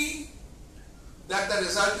guarantee that the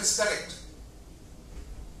result is correct.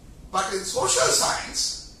 But in social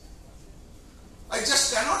science, I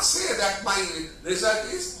just cannot say that my result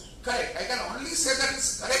is correct. I can only say that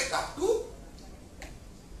it's correct up to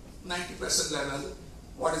 90% level,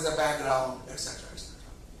 what is the background, etc. etc.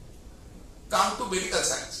 Come to medical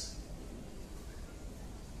science.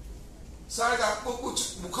 शायद आपको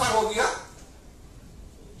कुछ बुखार हो गया.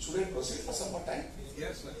 Should I proceed for some more time?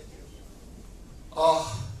 Yes, sir.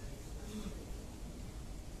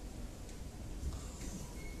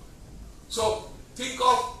 So think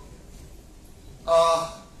of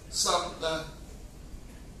some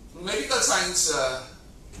medical science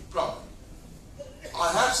problem.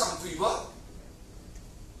 I have some fever.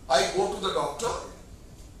 I go to the doctor,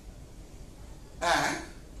 and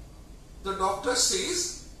the doctor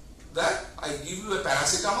says that I give you a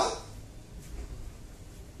paracetamol.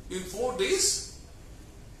 In 4 days,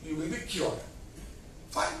 you will be cured.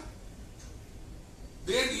 Fine.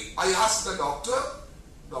 Then I ask the doctor,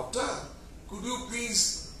 doctor, could you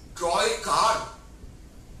please draw a card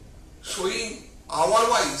showing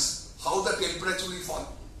hour-wise how the temperature will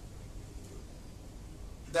fall?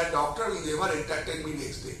 That doctor will never entertain me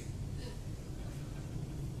next day.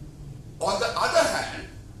 On the other hand,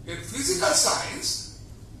 in physical science,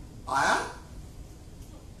 I am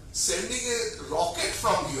sending a rocket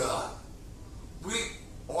from here, will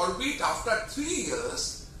orbit after 3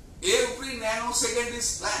 years. Every nanosecond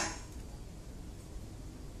is planned.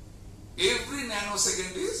 Every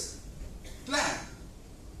nanosecond is planned.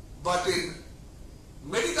 But in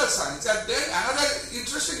medical science, and then another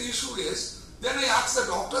interesting issue is, then I ask the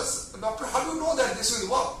doctor, how do you know that this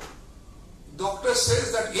will work? Doctor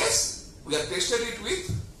says that yes, we have tested it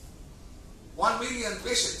with 1 million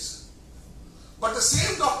patients. But the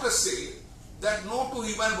same doctors say that no two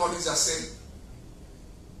human bodies are same.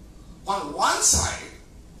 On one side,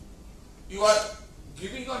 you are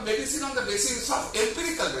giving your medicine on the basis of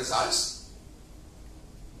empirical results.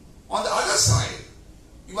 On the other side,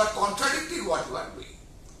 you are contradicting what you are doing.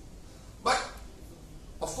 But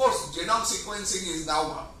of course, genome sequencing is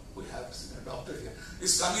now, we have a doctor here,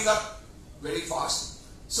 is coming up very fast.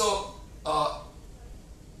 So,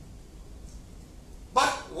 but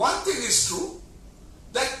one thing is true,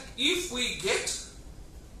 that if we get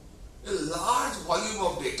a large volume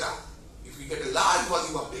of data,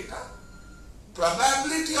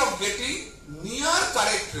 probability of getting near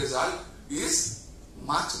correct result is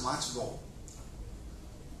much, much more.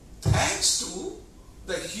 Thanks to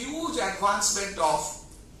the huge advancement of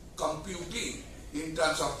computing in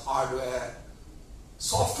terms of hardware,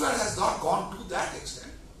 software has not gone to that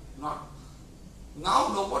extent. Now,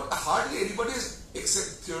 hardly anybody is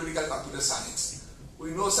except theoretical computer science.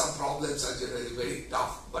 We know some problems are generally very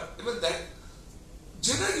tough, but even that,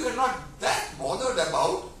 generally we are not that bothered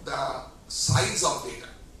about the size of data,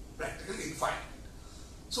 practically infinite.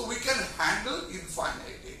 So we can handle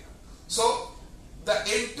infinite data. So the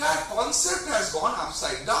entire concept has gone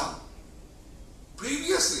upside down.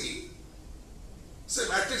 Previously, say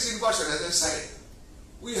matrix inversion, as I said,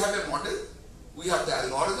 we have a model, we have the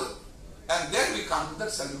algorithm, and then we come to the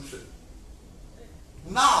solution.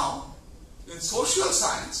 Now, in social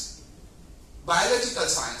science, biological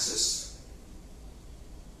sciences,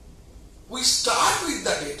 we start with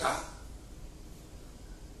the data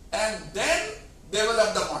and then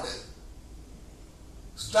develop the model.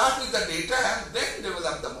 Start with the data and then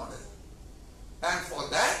develop the model. And for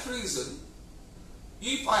that reason,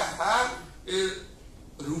 if I have a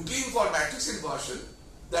routine for matrix inversion,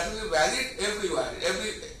 that will be valid everywhere,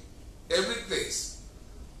 every place.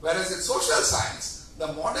 Whereas in social science, the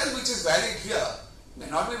model which is valid here may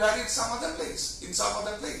not be valid in some other place,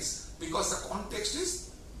 because the context is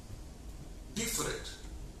different.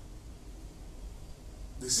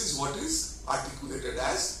 This is what is articulated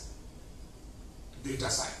as data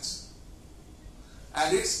science.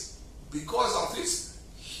 And it's because of its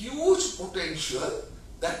huge potential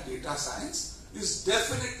that data science is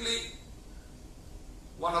definitely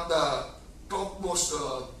one of the topmost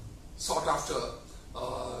sought after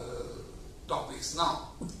topics now.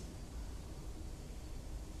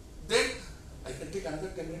 Then I can take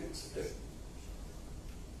another 10 minutes.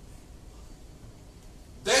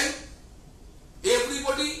 Then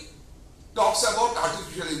everybody talks about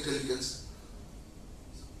artificial intelligence.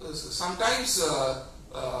 Sometimes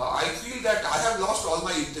I feel that I have lost all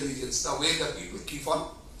my intelligence, the way that people keep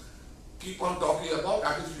on talking about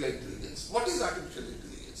artificial intelligence. What is artificial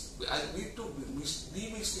intelligence? I need to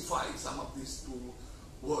demystify some of these two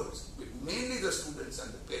words, mainly the students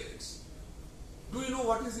and the parents. Do you know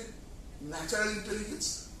what is it? Natural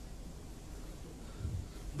intelligence?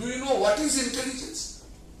 Do you know what is intelligence?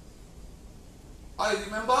 I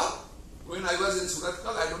remember when I was in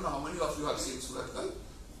Suratkal, I don't know how many of you have seen Suratkal.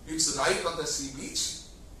 It's right on the sea beach.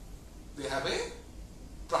 They have a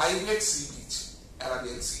private sea beach,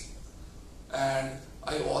 Arabian Sea. And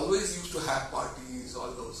I always used to have parties,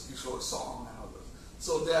 all those Kishore song and all those.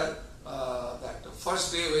 So there, that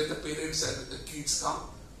first day when the parents and the kids come,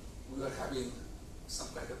 we were having some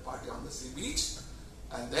kind of party on the sea beach.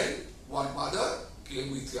 And then one mother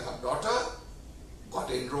came with her daughter, got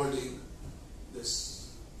enrolled in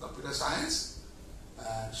this computer science,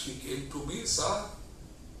 and she came to me, sir,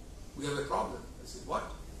 we have a problem. I said, what?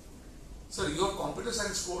 Sir, your computer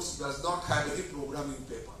science course does not have any programming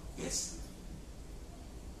paper. Yes.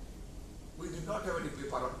 We did not have any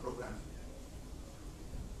paper on programming.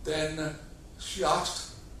 Then she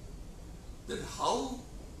asked, then how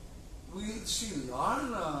will she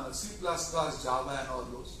learn C++, Java and all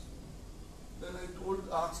those? Then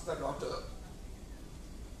I asked the daughter,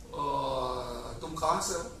 tum kahan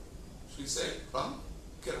se ho? She said, from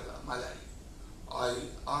Kerala, Malayali. I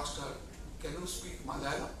asked her, can you speak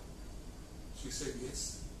Malayalam? She said,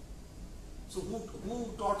 yes. So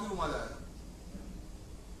who taught you Malayalam?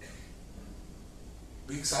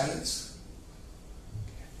 Big silence.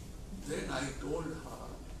 Then I told her,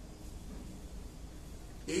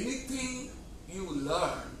 anything you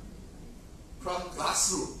learn from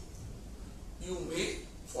classroom, you may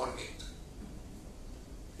forget.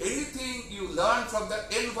 Anything you learn from the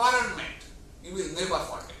environment, you will never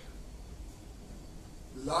forget.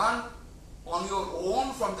 Learn on your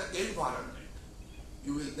own from the environment,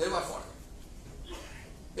 you will never forget.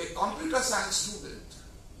 A computer science student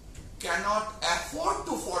cannot afford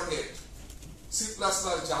to forget C++,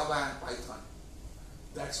 Java and Python.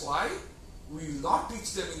 That's why we will not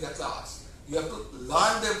teach them in the class. You have to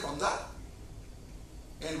learn them from the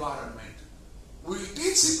environment. We will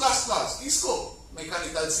teach C++, ISCO,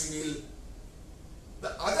 mechanical, civil, the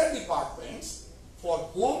other departments for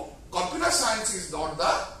whom computer science is not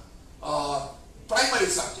the primary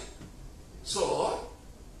subject. So,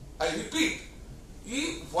 I repeat,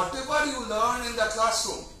 if whatever you learn in the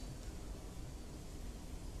classroom,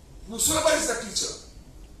 whosoever is the teacher,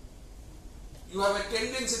 you have a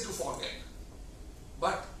tendency to forget.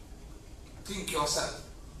 But think yourself.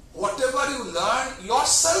 Whatever you learn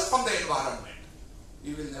yourself from the environment,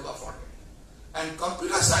 you will never forget. And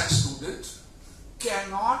computer science student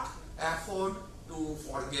cannot afford to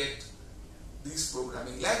forget these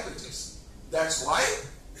programming languages. That's why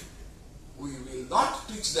we will not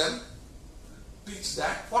teach that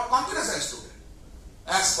for computer science student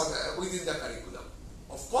as for within the curriculum.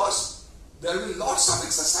 Of course, there will be lots of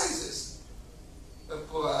exercises,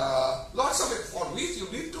 lots of it for which you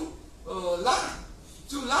need to learn.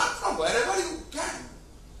 To learn from wherever you can.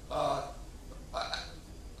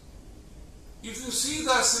 If you see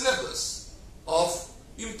the syllabus of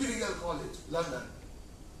Imperial College, London,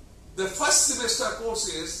 the first semester course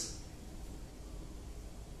is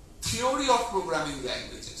Theory of Programming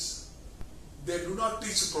Languages. They do not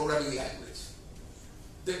teach programming language.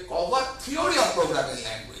 They cover theory of programming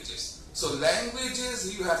languages. So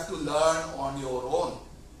languages you have to learn on your own.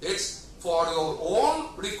 It's for your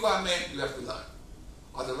own requirement you have to learn.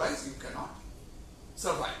 Otherwise you cannot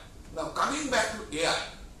survive. Now coming back to AI.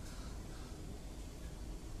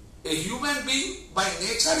 A human being by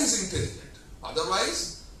nature is intelligent.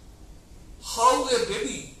 Otherwise, how a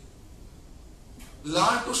baby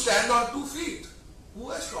learn to stand on 2 feet? Who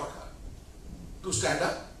has taught her to stand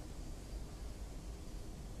up?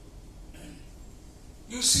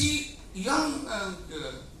 You see, young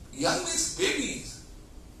means babies,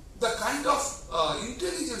 the kind of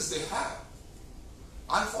intelligence they have.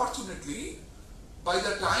 Unfortunately, by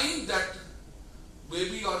the time that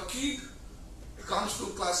baby or kid comes to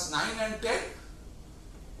class 9 and 10,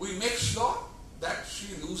 we make sure that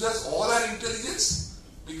she loses all her intelligence,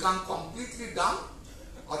 become completely dumb.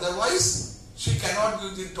 Otherwise, she cannot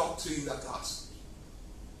be in top 3 in the class.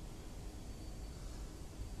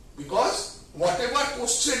 Because whatever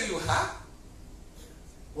question you have,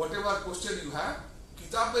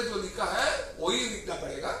 किताब में जो लिखा है वही लिखना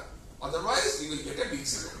पड़ेगा. Otherwise, you will get a big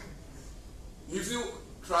 0. If you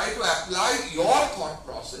try to apply your thought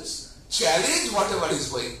process, challenge whatever is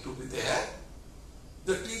going to be there,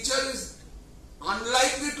 the teacher is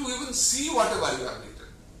unlikely to even see whatever you have written.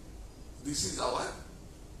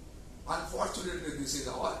 Unfortunately, this is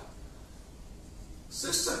our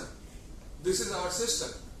system. This is our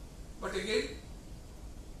system. But again,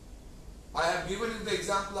 I have given you the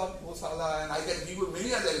example of Mosala, and I can give you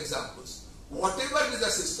many other examples. Whatever is the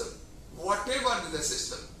system,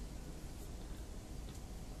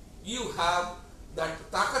 you have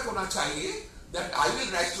that ताकत होना चाहिए that I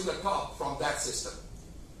will rise to the top from that system.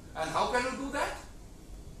 And how can you do that?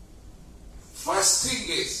 First thing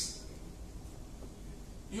is,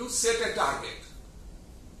 you set a target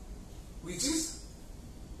which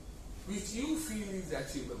you feel is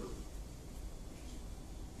achievable.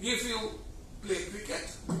 If you play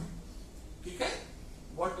cricket,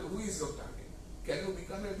 who is your target? Can you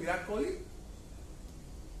become a Virat Kohli?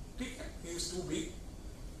 He is too big.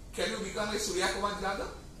 Can you become a Surya Kumar Yadav?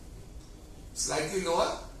 Slightly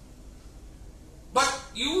lower. But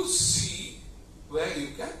you see where you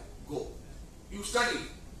can go. You study.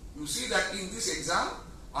 You see that in this exam,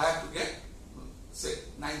 I have to get, say,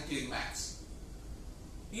 19 maths.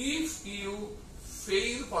 If you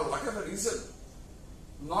fail for whatever reason,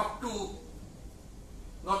 not to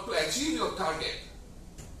achieve your target,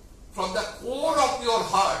 from the core of your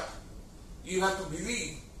heart, you have to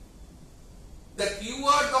believe that you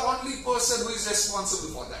are the only person who is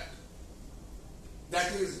responsible for that.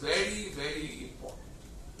 That is very, very important.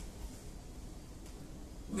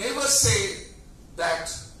 Never say that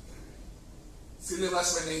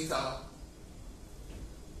syllabus में नहीं था,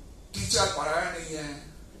 teacher पढ़ाया नहीं है,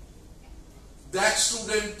 that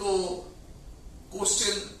student तो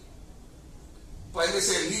question पहले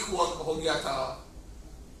से leak हो गया था.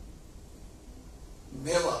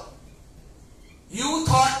 Never. You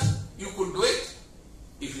thought you could do it.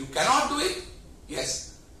 If you cannot do it,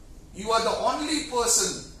 yes, you are the only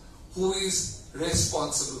person who is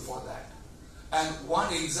responsible for that. And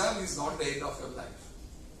one exam is not the end of your life.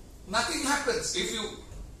 Nothing happens if you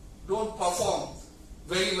don't perform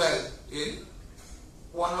very well in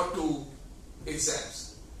one or two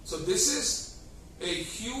exams. So this is a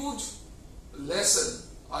huge lesson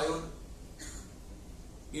I would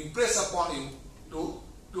impress upon you to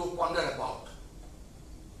ponder about.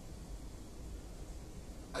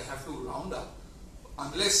 I have to round up.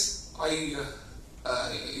 Unless I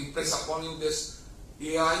impress upon you this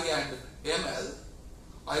AI and ML,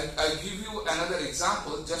 I give you another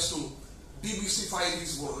example just to demystify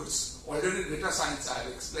these words. Already data science I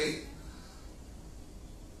have explained.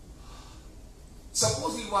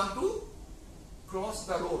 Suppose you want to cross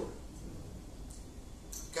the road.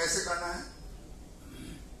 कैसे करना है?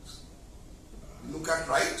 Look at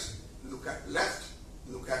right, look at left,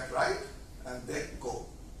 look at right, and then go.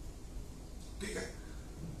 ठीक है?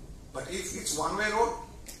 But if it's one-way road,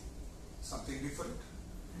 something different.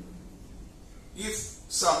 If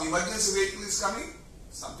some emergency vehicle is coming,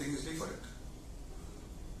 something is different.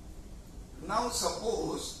 Now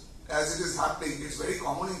suppose, as it is happening, it's very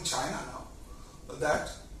common in China now, that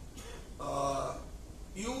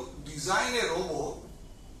you design a robot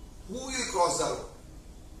who will cross the road.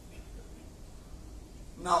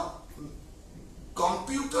 Now,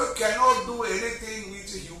 computer cannot do anything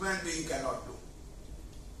which a human being cannot do.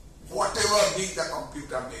 Whatever big the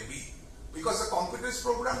computer may be. Because the computer is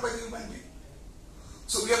programmed by the human being.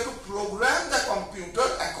 So we have to program the computer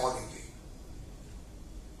accordingly.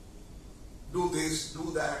 Do this,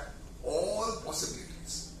 do that, all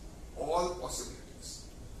possibilities. All possibilities.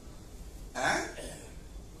 And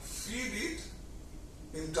feed it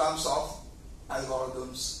in terms of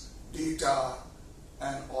algorithms, data,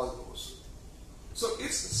 and all those. So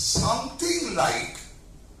it's something like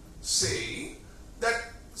saying that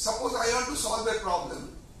suppose I want to solve a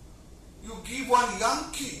problem, you give one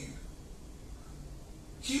young kid,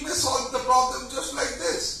 he may solve the problem just like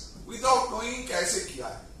this without knowing kaise kiya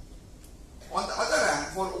hai. On the other hand,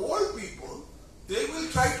 for old people, they will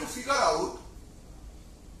try to figure out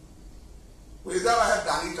whether I have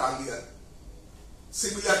done it earlier,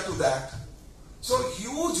 similar to that. So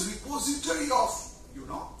huge repository of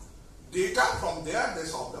data, from there they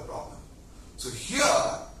solve the problem. So here,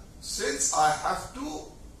 since I have to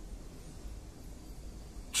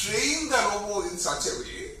train the robot in such a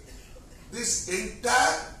way, this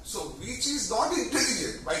entire, which is not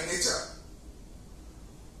intelligent by nature,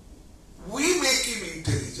 we make him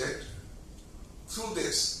intelligent through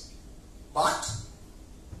this. But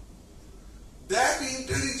that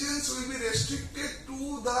intelligence will be restricted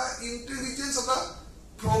to the intelligence of the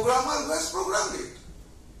programmer who has programmed it.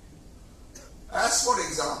 As for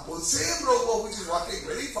example, same robot which is working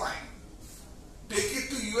very fine, take it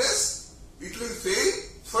to US, it will fail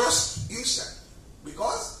first instant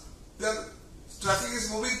because the traffic is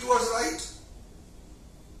moving towards right.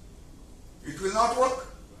 It will not work.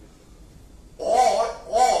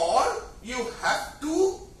 Or you have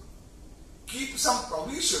to keep some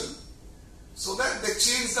provision so that they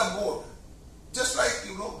change the mode. Just like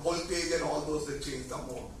voltage and all those, they change the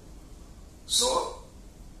mode. So,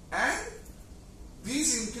 and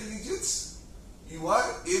these intelligence you are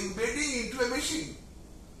embedding into a machine.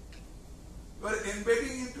 You are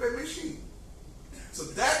embedding into a machine. So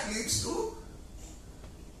that leads to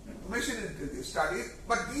machine intelligence study.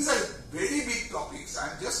 But these are very big topics.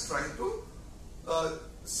 I am just trying to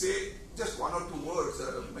say just one or two words,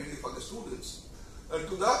 mainly for the students,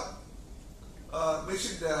 to the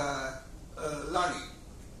machine learning.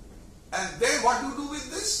 And then what do you do with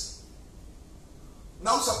this?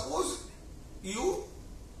 Now suppose you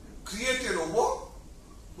create a robot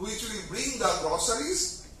which will bring the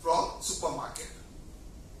groceries from supermarket.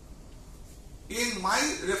 In my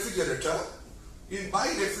refrigerator,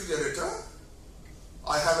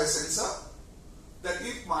 I have a sensor that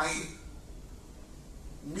if my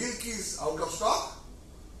milk is out of stock,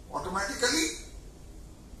 automatically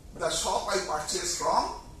the shop I purchase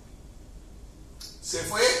from,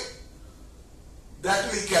 Safeway,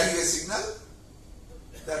 that will carry a signal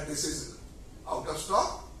that this is out of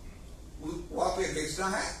stock. वहाँ पे बेचना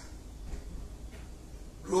है.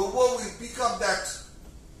 Robo will pick up that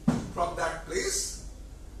from that place,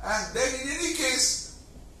 and then in any case,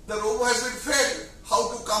 the robo has been fed how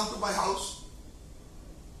to come to my house.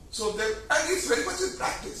 So and it's very much in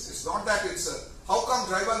practice. It's not that it's how come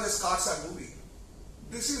driverless cars are moving.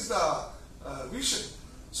 This is the vision.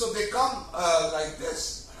 So they come like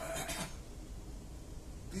this.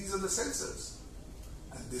 These are the sensors,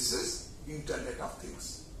 and this is Internet of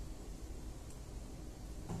Things.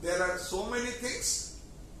 There are so many things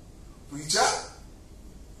which are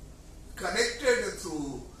connected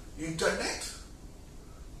through internet,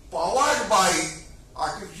 powered by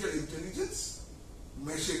artificial intelligence,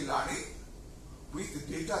 machine learning, with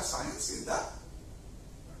data science in the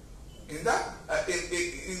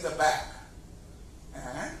back.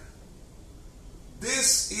 And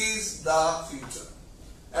this is the future,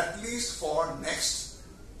 at least for next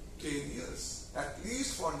 10 years. At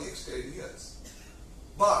least for next 10 years.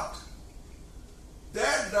 But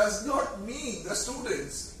that does not mean the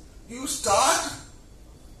students, you start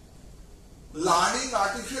learning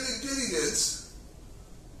artificial intelligence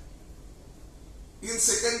in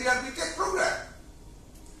second year BTech program.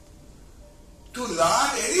 To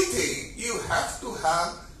learn anything, you have to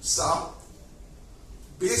have some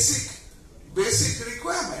basic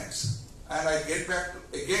requirements. And I get back to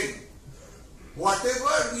again,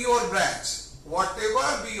 whatever be your branch,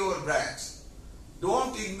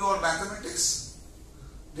 don't ignore mathematics,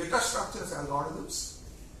 data structures, algorithms,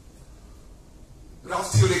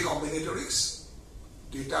 graph theory, combinatorics,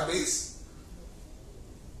 database.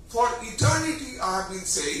 For eternity, I have been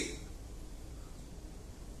saying,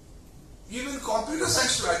 even computer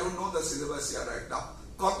science students, I don't know the syllabus here right now,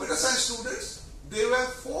 computer science students, they were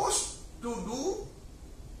forced to do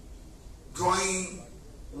drawing,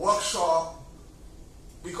 workshop,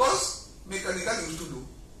 because mechanical used to do.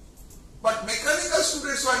 But mechanical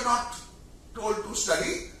students were not told to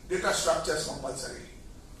study data structures compulsorily.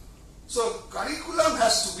 So curriculum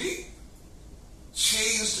has to be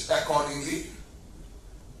changed accordingly,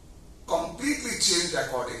 completely changed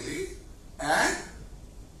accordingly, and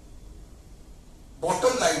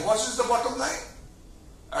bottom line, what is the bottom line?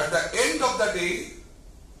 At the end of the day,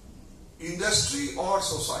 industry or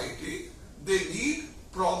society, they need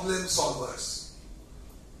problem solvers.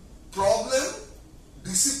 Problem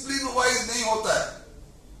discipline wise nahi hota hai.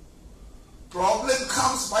 Problem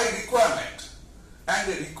comes by requirement, and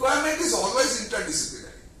the requirement is always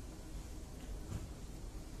interdisciplinary.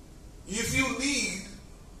 If you need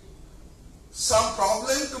some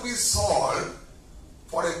problem to be solved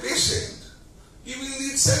for a patient, you will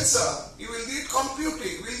need sensor, you will need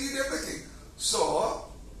computing, you will need everything. So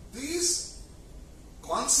this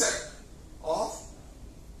concept of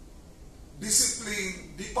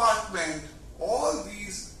discipline, department, all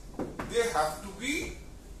these, they have to be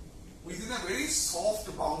within a very soft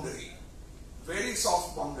boundary. Very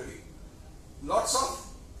soft boundary. Lots of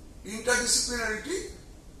interdisciplinarity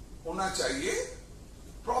hona chahiye.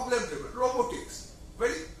 Problem driven. Robotics.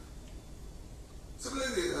 Very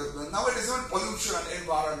similarly, nowadays even pollution,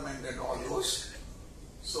 environment and all those.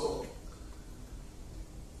 So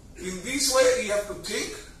in this way you have to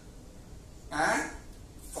think. And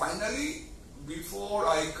finally, before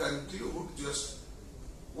I conclude, just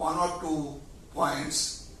one or two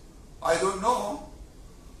points. I don't know.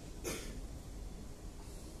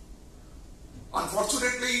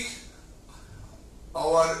 Unfortunately,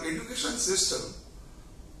 our education system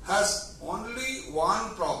has only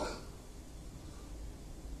one problem.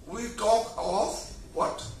 We talk of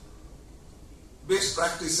what? Best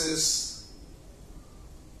practices.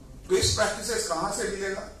 Best practices कहाँ से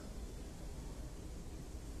मिलेगा?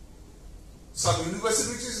 Some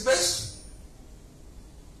university which is best.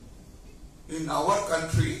 In our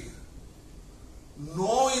country,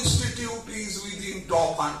 no institute is with the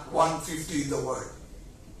top 150 in the world.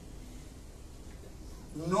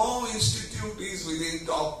 No institute is within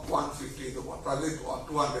top 150 in the world, probably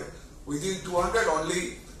 200. Within 200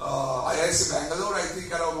 only IIC Bangalore, I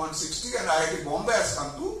think around 160, and IIT Bombay has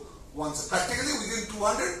come to once. Practically within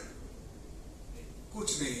 200,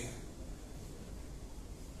 kuch nahi hai.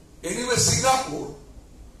 Anyway, Singapore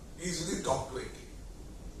is within top 20.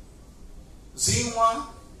 Tsinghua,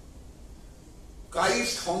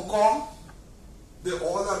 KAIST, Hong Kong, they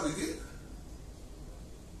all are within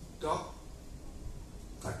top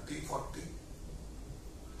 30, 40.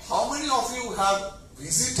 How many of you have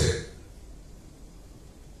visited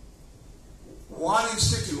one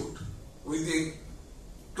institute within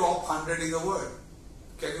top 100 in the world?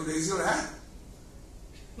 Can you raise your hand?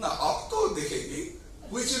 Now, up to dekhenge,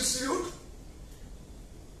 which institute?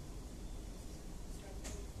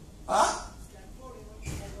 Huh?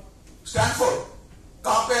 Stanford.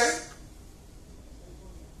 Kahan pe hai?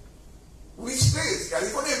 Which place?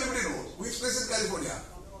 California, everybody knows. Which place in California?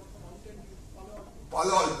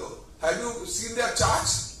 Palo Alto. Have you seen their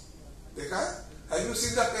charts? Dekha hai? Have you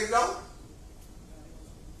seen the playground?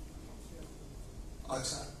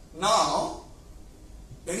 Achha. Now,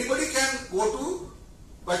 anybody can go to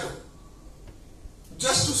Bhattacharya.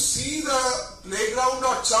 Just to see the playground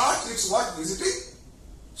or chart, it's what? Visiting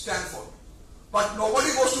Stanford. But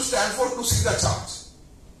nobody goes to Stanford to see the charts.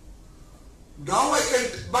 Now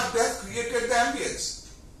but they have created the ambience.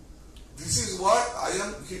 This is what I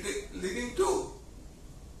am leading to.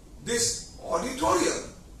 This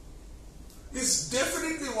auditorium is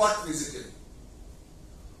definitely worth visiting.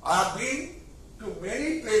 I have been to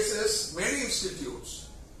many places, many institutes,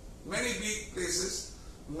 many big places,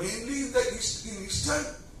 mainly in the eastern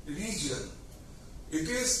region. It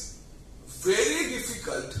is very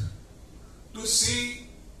difficult to see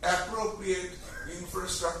appropriate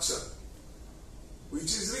infrastructure which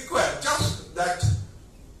is required. Just that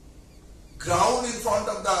ground in front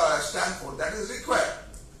of the Stanford, that is required.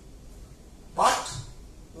 But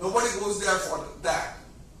nobody goes there for that.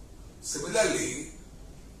 Similarly,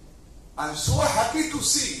 I am so happy to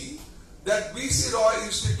see that B.C. Roy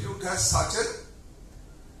Institute has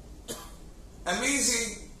such an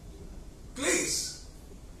amazing place.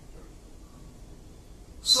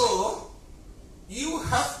 So, you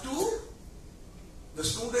have to, the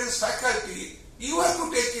students, faculty, you have to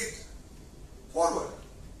take it forward.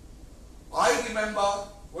 I remember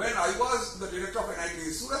when I was the director of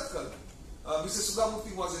NIT Suratkal, Mrs.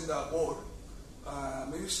 Sudhamurthy was in the board.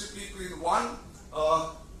 Ministry people in one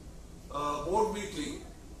board meeting,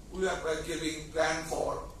 we were giving plan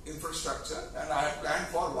for infrastructure, and I had planned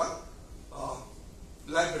for one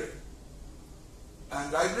library.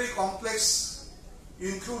 And library complex,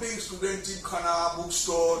 including student gymkhana,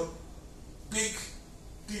 bookstore, big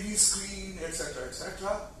TV screen, etc.,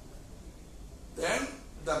 etc. Then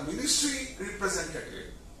the ministry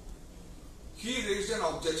representative, he raised an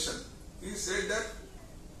objection. He said that,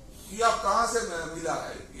 "Ye aap kahan se mila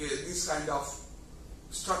hai, this kind of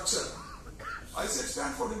structure?" I said,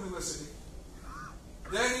 "Stanford University."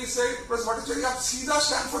 Then he said, "Prof. Bhattacharya, aap seedha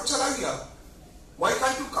Stanford chala gaya. Why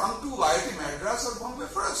can't you come to IIT Madras or Bombay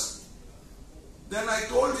first?" Then I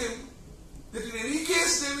told him that in any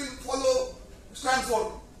case they will follow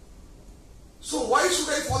Stanford. So why should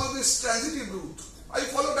I follow this transitive route? I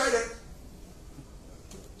follow direct.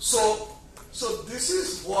 So this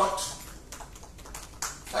is what,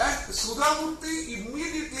 and Sudhamurthy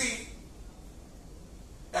immediately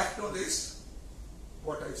acknowledged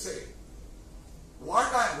what I say. Why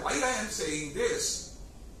I am saying this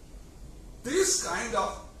kind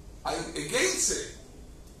of, I again say,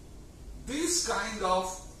 this kind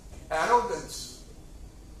of arrogance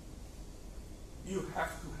you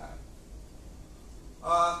have to have.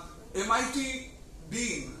 MIT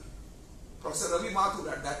Dean, Professor Ravi Mathur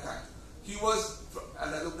at that time, he was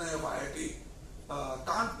an alumni of IIT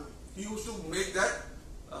Kanpur. He used to make that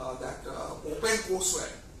open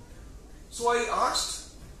courseware. So I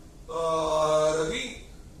asked Ravi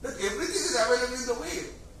that everything is available in the web.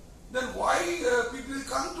 Then why people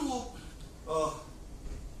come to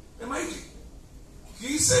MIT?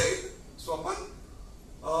 He said, "Swapan,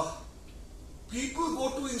 people go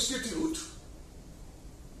to institute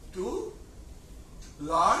to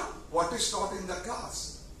learn what is taught in the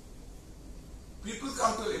class. People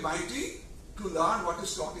come to MIT to learn what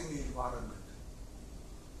is taught in the environment.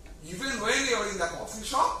 Even when you are in the coffee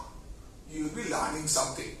shop, you will be learning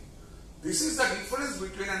something. This is the difference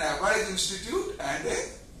between an average institute and a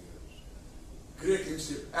great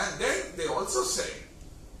institute." And then they also say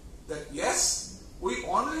that yes, we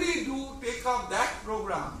only do take up that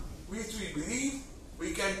program which we believe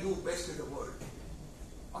we can do best in the world.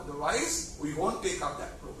 Otherwise, we won't take up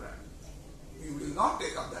that program. We will not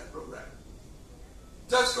take up that program.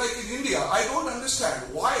 Just like in India, I don't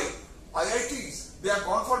understand why IITs, they have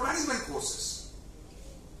gone for management courses.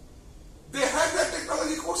 They have their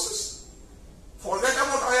technology courses. Forget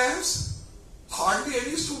about IIMs. Hardly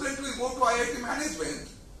any student will go to IIT management.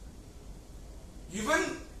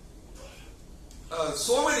 Even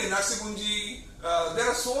so many Narsimunji, there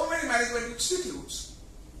are so many management institutes.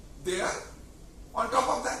 They are on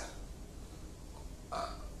top of that.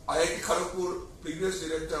 IIT Kharagpur previous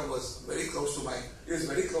director was very close to my, is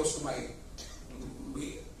very close to my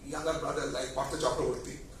younger brother like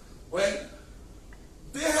Bhattacharya. When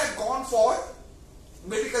they had gone for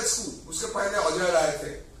medical school, uske pehle Ajay aaye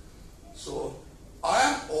the. So I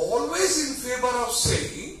am always in favor of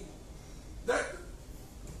saying that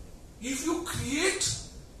if you create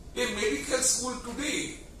a medical school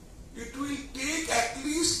today, it will take at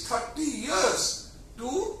least 30 years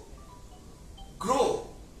to grow.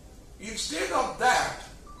 Instead of that,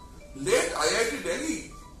 let IIT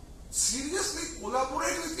Delhi seriously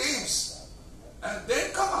collaborate with AIIMS and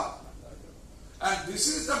then come up. And this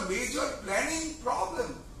is the major planning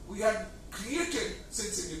problem we had created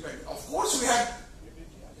since independence. Of course, we had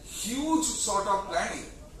huge sort of planning,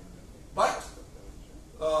 but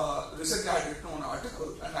recently I had written an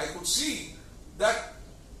article and I could see that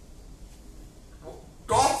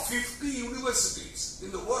top 50 universities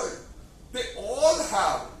in the world, they all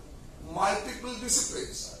have multiple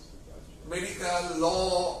disciplines. Medical,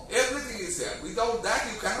 law, everything is there. Without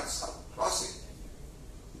that, you cannot proceed.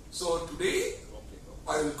 So today,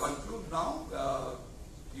 I will conclude now.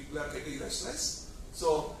 People are getting restless.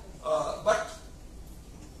 So, but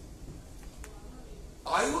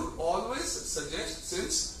I would always suggest,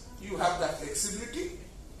 since you have that flexibility,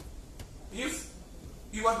 if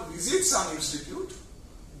you want to visit some institute,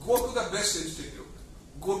 go to the best institute.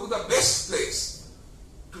 Go to the best place.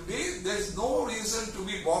 Today, there is no reason to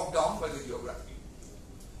be bogged down by the geography.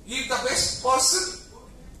 If the best person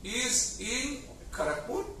is in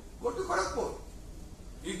Kharagpur, go to Kharagpur.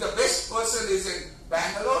 If the best person is in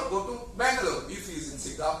Bangalore, go to Bangalore. If he is in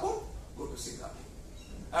Singapore, go to Singapore.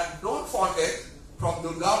 And don't forget, from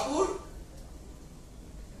Durgapur,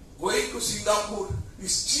 going to Singapore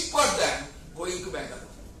is cheaper than going to Bangalore.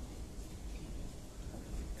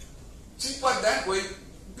 Cheaper than going.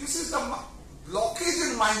 This is the blockage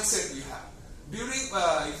in mindset we have.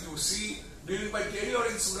 During, if you see, during my tenure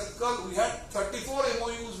in Suratkal, we had 34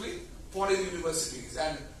 MOUs with foreign universities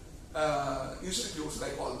and institutes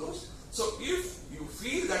like all those. So if you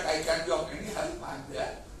feel that I can be of any help, I am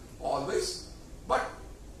there always. But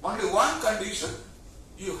only one condition,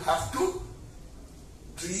 you have to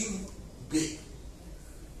dream big.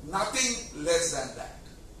 Nothing less than that.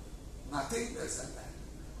 Nothing less than that.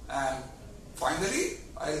 And finally,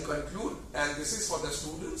 I will conclude, and this is for the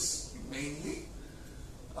students mainly.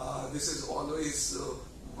 This is always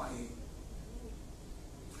my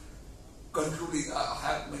concluding. I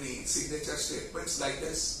have many signature statements like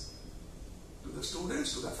this to the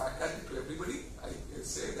students, to the faculty, to everybody. I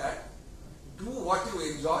say that do what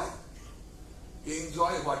you enjoy,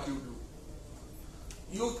 enjoy what you do.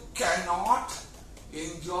 You cannot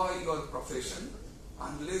enjoy your profession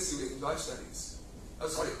unless you enjoy studies.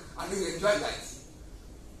 Unless you enjoy life.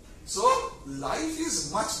 So, life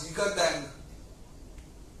is much bigger than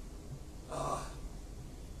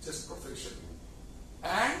just profession.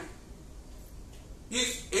 And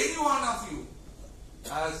if any one of you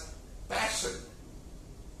has passion,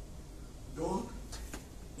 don't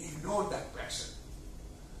ignore that passion.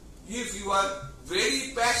 If you are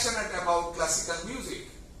very passionate about classical music,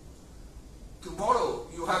 tomorrow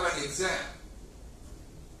you have an exam.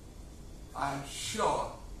 I am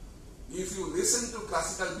sure if you listen to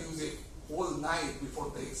classical music whole night before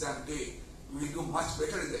the exam day, you will do much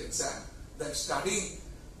better in the exam than studying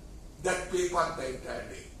that paper the entire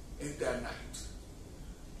day, entire night.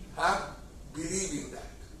 Believe in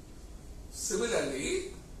that.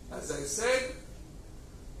 Similarly, as I said,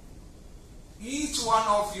 each one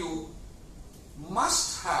of you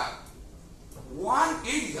must have one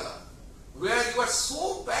area where you are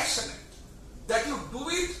so passionate that you do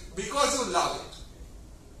it because you love it.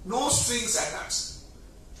 No strings attached.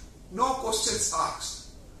 No questions asked.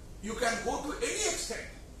 You can go to any extent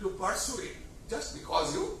to pursue it just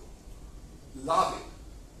because you love it.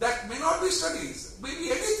 That may not be studies,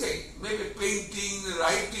 maybe anything, maybe painting,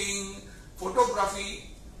 writing, photography.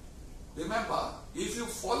 Remember, if you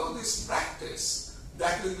follow this practice,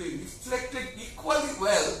 that will be reflected equally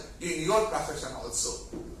well in your profession also,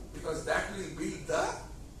 because that will build the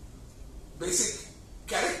basic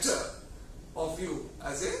character of you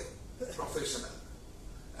as a professional.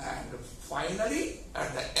 And finally,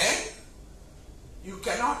 at the end, you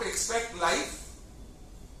cannot expect life.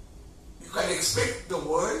 You can expect the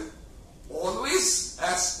world always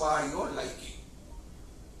as per your liking.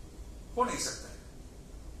 हो नहीं सकता है.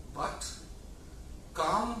 But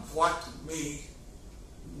come what may,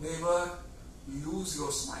 never lose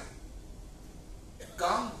your smile.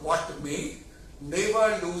 Come what may,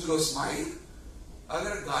 never lose your smile.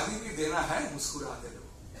 अगर गाली भी देना है मुस्कुराते रहो.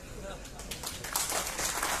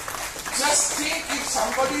 Just think, if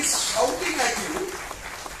somebody is shouting at you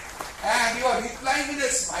and you are replying in a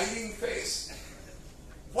smiling face,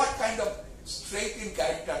 what kind of strength in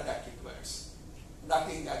character that requires?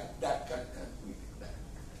 Nothing that can complete that.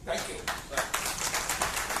 Thank you.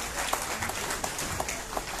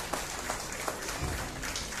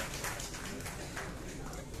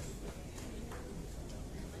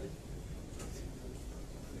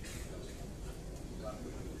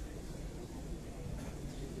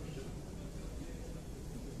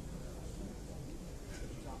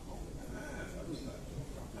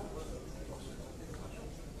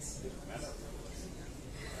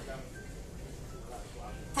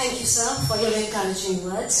 Thank you, sir, for your encouraging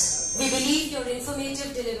words. We believe your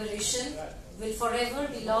informative deliberation will forever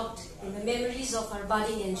be locked in the memories of our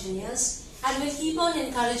budding engineers and will keep on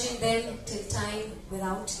encouraging them till time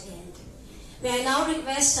without end. May I now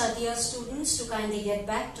request our dear students to kindly get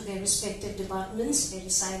back to their respective departments very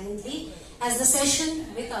silently as the session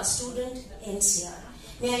with our student ends here.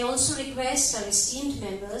 May I also request our esteemed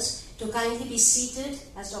members to kindly be seated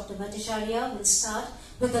as Dr. Bhattacharya will start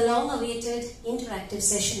with the long-awaited interactive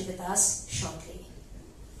session with us shortly.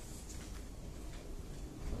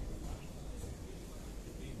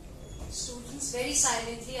 Students, very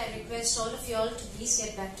silently, I request all of you all to please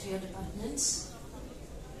get back to your departments.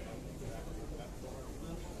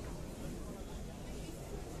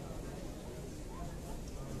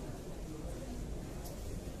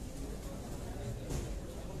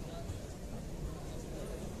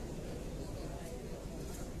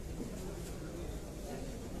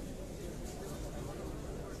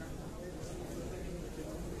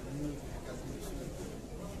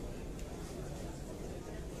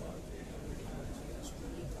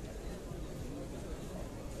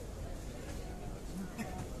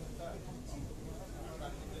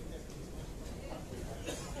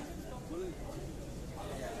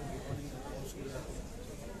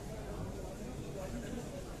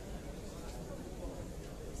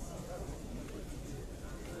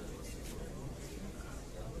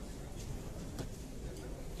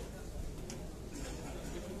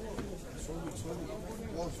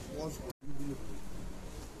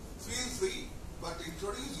 Feel free, but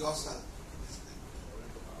introduce yourself.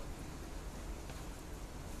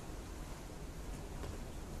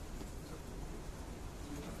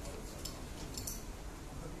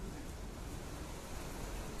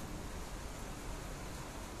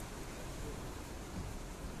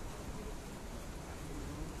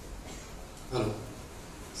 Hello.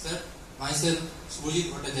 Sir, myself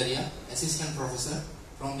Bhattacharya, Assistant Professor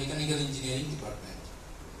from Mechanical Engineering Department.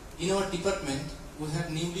 In our department, we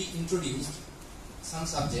have newly introduced some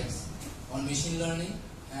subjects on machine learning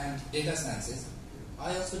and data sciences.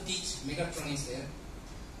 I also teach mechatronics here.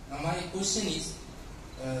 Now my question is,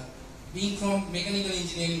 being from mechanical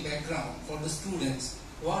engineering background, for the students,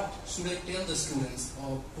 what should I tell the students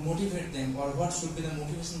or to motivate them, or what should be the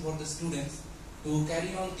motivation for the students to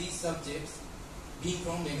carry on these subjects being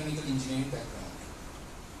from mechanical engineering background?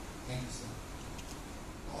 Thank you, sir.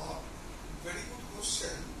 Very good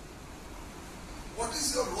question. What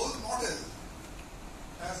is your role model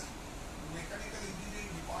as mechanical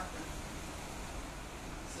engineering department?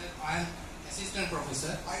 Sir, I am assistant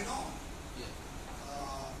professor. I know. Yeah.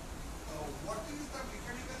 What is the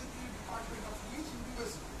mechanical engineering department of which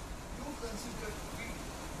university you consider to be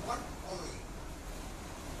what following?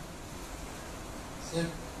 Sir,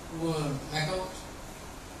 Macau,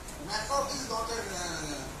 MacOut is not a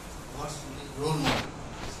what's the role model?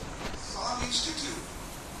 some institute.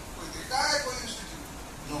 कोई देखा है कोई institute?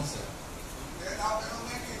 No, sir. Then how can you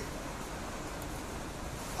make it?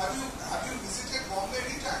 Have you visited Bombay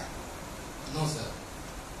any time? No, sir.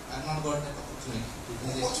 I have not got that opportunity to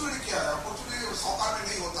visit. Opportunity क्या है? Opportunity सौकार में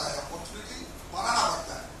नहीं होता है. Opportunity बनाना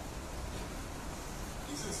पड़ता है.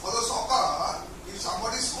 If you follow soccer, if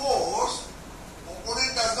somebody scores,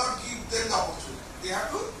 opponent does not give them the opportunity. They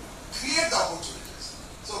have to create the opportunities.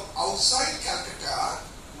 So outside Calcutta,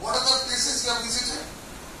 what other places you have visited?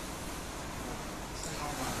 Sir,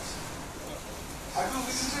 not much. Have you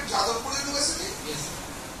visited Jadavpur University? Yes, sir.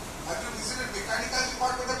 Have you visited mechanical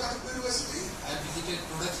department of Jadavpur University? I have visited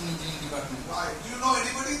production engineering department. Right. Do you know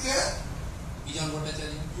anybody there? Bijan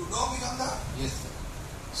Bhattacharya. You know Bijanda? Yes, sir.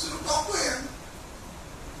 So you talk to him.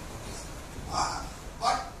 Okay, sir.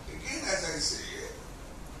 But again, as I say,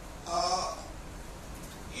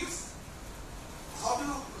 how do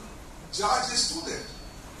you judge a student?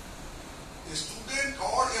 A student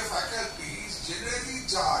or a faculty is generally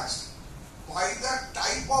judged by the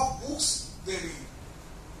type of books they read.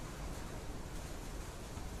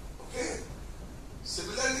 Okay?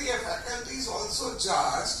 Similarly, a faculty is also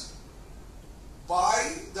judged by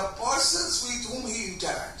the persons with whom he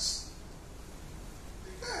interacts.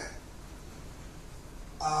 Okay?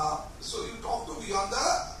 So you talk to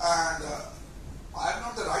Bijanda, and I am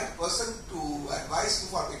not the right person to advise you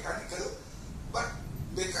for mechanical, but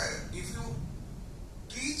if you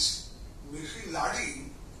teach machine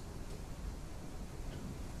learning,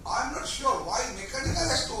 I am not sure why mechanical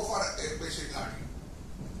has to offer a machine learning.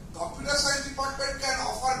 Computer science department can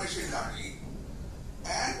offer machine learning,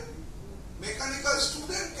 and mechanical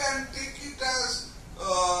student can take it as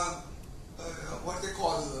what they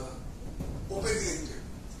call open elective.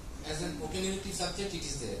 As an open elective subject, it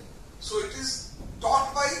is there. So it is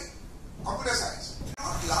taught by computer science. You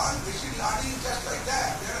cannot learn machine learning just like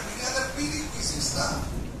that. There are many other prerequisites.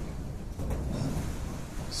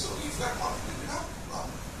 So if you are confident enough,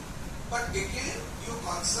 problem. But again, you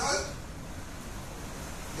consult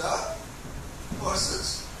the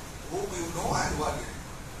persons whom you know and who are getting.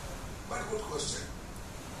 But good question.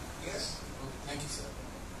 Yes? Okay, thank you, sir.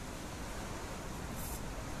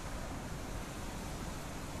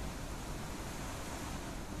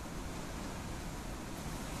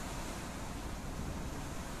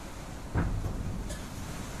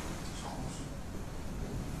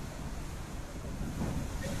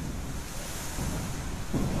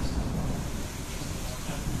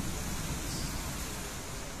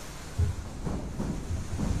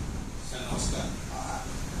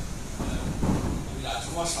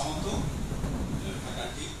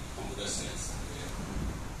 faculty computer science.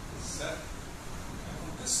 Sir,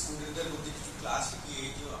 এখন স্টুডেন্টদের মধ্যে কিছু class কি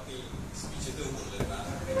এই যে আপনি স্পিচেতেও বললেন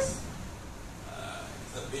mathematics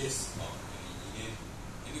is the base of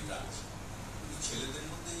any branch. ছেলেদের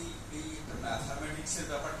মধ্যে এই একটা ম্যাথামেটিক্সের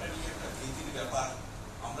ব্যাপারটা নিয়ে একটা ভীতির ব্যাপার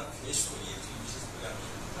আমরা ফেস করি অ্যাকচুয়ালি, বিশেষ করে আমি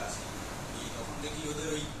ক্লাসে তখন দেখি ওদের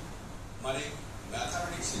ওই মানে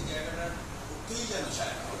ম্যাথামেটিক্সের জায়গাটা করতেই যেন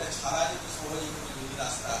চায় না, ওটা ছাড়া যদি সহজে কোনো যদি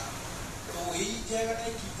রাস্তা, তো এই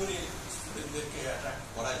জায়গাটায় কি করে স্টুডেন্টদেরকে অ্যাট্রাক্ট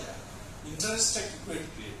করা যায়, ইন্টারেস্টটা কি করে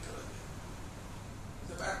ক্রিয়েট করা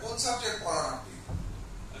যায়? কোন সাবজেক্ট পড়ান আপনি?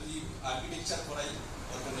 আমি আর্কিটেকচার পড়াই,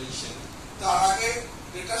 অর্গানাইজেশন। তার আগে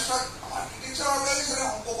ডেটা আর্কিটেকচার অর্গানাইজেশনে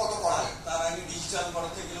অঙ্ক কত পড়ায়? তার আগে ডিজিটাল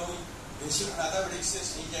পড়াতে গেলে ওই বেসিক ম্যাথামেটিক্সের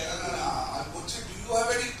সেই জায়গাটা আমি বলছি, do you have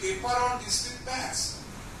any paper on discrete maths?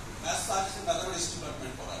 Maths science mathematics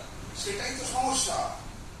department পড়ায়। সেটাই তো সমস্যা,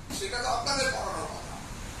 সেটা তো আপনাদের পড়ানোর কথা।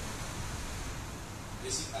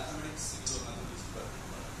 বেসিক ম্যাথামেটিক্স ম্যাথামেটিক্স ডিপার্টমেন্ট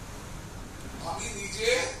পড়ায়। আমি নিজে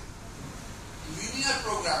লিনিয়ার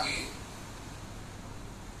প্রোগ্রামিং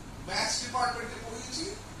ম্যাথস ডিপার্টমেন্টে পড়িয়েছি,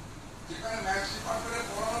 যেখানে ম্যাথস ডিপার্টমেন্টে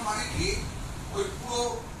পড়ানো মানে কি ওই পুরো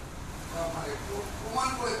মানে প্রমাণ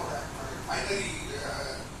করে পড়ায়, মানে ফাইনালি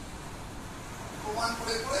প্রমাণ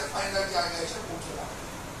করে করে ফাইনাল জায়গায় এসে পৌঁছলাম,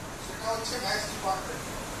 সেটা হচ্ছে ম্যাথস ডিপার্টমেন্ট।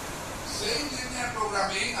 সেই লিনিয়ার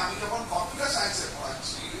প্রোগ্রামিং আমি যখন কম্পিউটার সায়েন্সে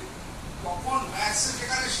পড়াচ্ছি, তখন ম্যাথসে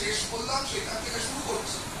যেখানে শেষ করলাম সেখান থেকে শুরু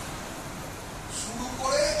করছি, শুরু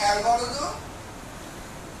করে অ্যালগরিদম,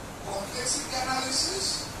 কমপ্লেক্সিটি অ্যানালিসিস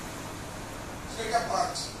সেটা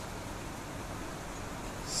পড়াচ্ছি।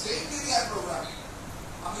 সেই লিনিয়ার প্রোগ্রামিং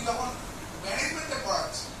আমি যখন ম্যানেজমেন্টে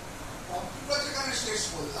পড়াচ্ছি, কম্পিউটার যেখানে শেষ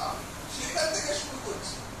করলাম সেখান থেকে শুরু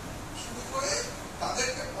করছি, শুরু করে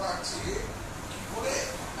তাদেরকে পড়াচ্ছি কি করে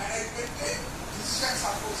ম্যানেজমেন্টে ডিসিশন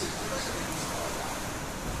সাপোর্ট সিস্টেমে সেটা ইউজ করা যায়।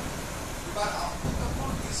 এবার আপনি যখন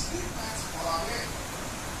ডিসক্রিট ম্যাথস পড়াবেন,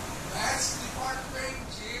 ম্যাথস ডিপার্টমেন্ট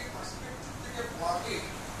যে পার্সপেক্টিভ থেকে পড়াবে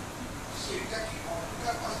সেটা কি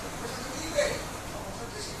কম্পিউটার পার্সপেক্টিভের সাথে মিলবে? সমস্যা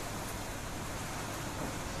বেশি,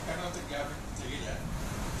 সেখানে তো গ্যাপ থেকে যায়।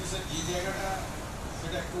 স্যার যে জায়গাটা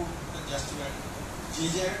সেটা একটু জাস্টিফাইড, যে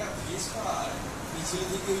জায়গাটা ফেস করা হয় এই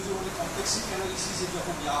ছেলেদেরকে ওই যে বলে কমপ্লেক্সিটি অ্যানালিসিসে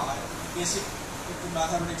যখন যাওয়া হয়, বেসিক একটু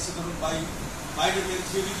ম্যাথামেটিক্সে ধরুন বাইরের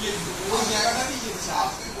থিওরি দিয়ে ওই জায়গাটাতেই যেতে চায়।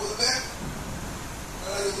 আপনি বলবেন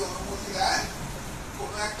যদি অনুমতি দেন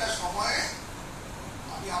কোনো একটা সময়ে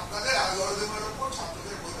আমি আপনাদের অ্যালগরিদমের উপর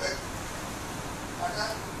ছাত্রদের বলবেন একটা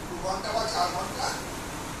 2 ঘন্টা বা 4 ঘন্টা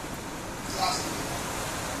ক্লাস দিতে।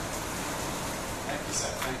 Thank you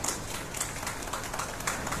sir, thank you.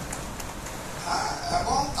 হ্যাঁ,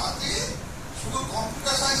 এবং তাতে শুধু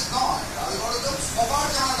কম্পিউটার সায়েন্স নয়, অ্যালগরিদম সবার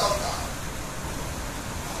জানা দরকার,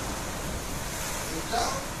 এটা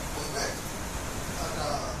বলবেন।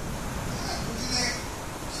 একটা দুদিনে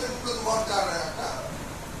সে 2-2 ঘন্টার একটা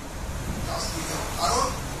ক্লাস দিতে হবে, কারণ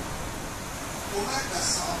কোন একটা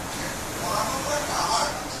সাবজেক্ট পড়ানোর একটা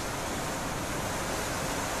আর্ট আছে।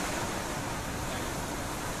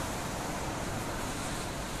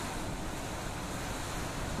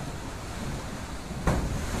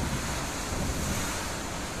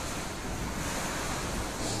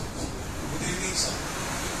 Good evening, sir.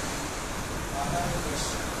 I have a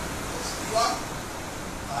question. You are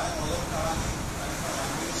I am Alok Karani. I am from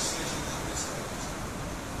Administration and Risk Management.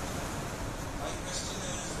 My question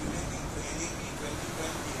is relating to NEP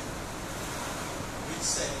 2020, which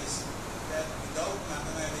says that without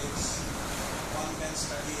mathematics, one can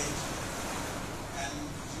study engineering. And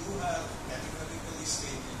you have categorically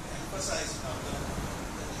stated, emphasized rather,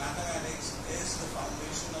 that mathematics is the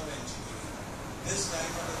foundation of engineering. This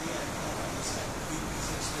dichotomy I cannot understand. Could you please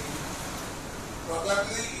explain it?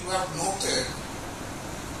 probably you have noted,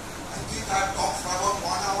 I think I have talked for about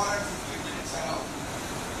 1 hour and 15 minutes around.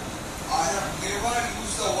 I have never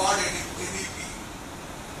used the word NEP.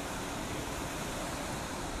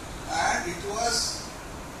 And it was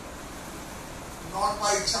not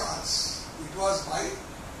by chance, it was by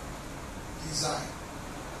design.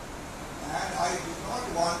 And I do not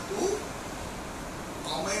want to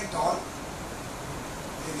comment on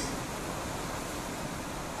NEP.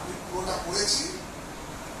 আমি পুরোটা পড়েছি,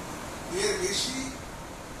 এর বেশি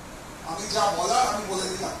আমি যা বলার আমি বলে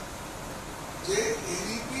দিলাম যে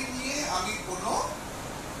এনইপি নিয়ে আমি কোনো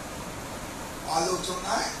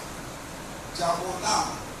আলোচনায় যাব না,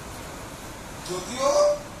 যদিও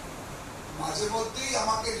মাঝে মধ্যেই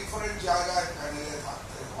আমাকে ডিফারেন্ট জায়গায় প্যানেলে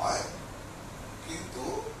থাকতে হয়, কিন্তু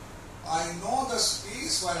I know the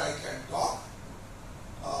space where I can talk.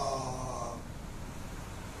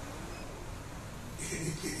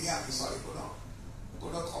 NEP নিয়ে আমি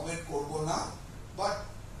কোনো কমেন্ট করবো না, but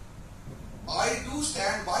I do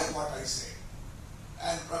stand by what I say,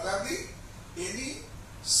 and probably any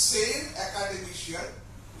sane academician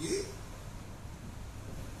will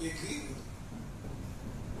agree with me.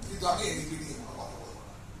 কিন্তু আমি এনইপি নিয়ে কোনো কথা বলবো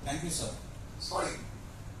না। Thank you, sir. সরি।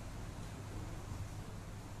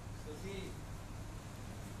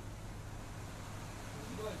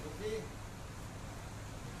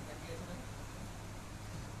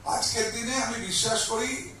 আজকের দিনে আমি বিশ্বাস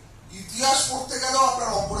করি ইতিহাস পড়তে গেলেও আপনার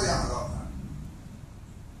অপরে জানা দরকার।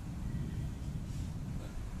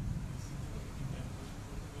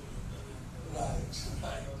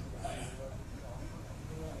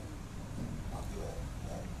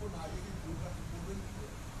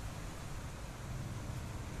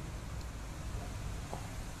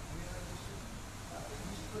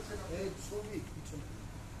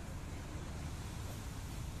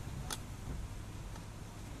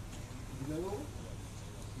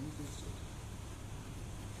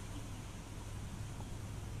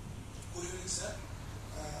 Good evening, sir.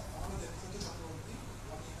 আমার নাম দেবব্রত চক্রবর্তী,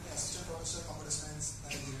 আমি এখানে assistant professor computer science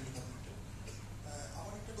and engineering ডিপার্টমেন্টে।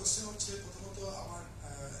 আমার একটা কোশ্চেন হচ্ছে, প্রথমত আমার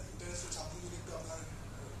ইন্টারেস্ট হচ্ছে আপনি যদি একটু আপনার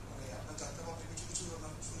মানে আপনার যাত্রাপথে কিছু কিছু আমরা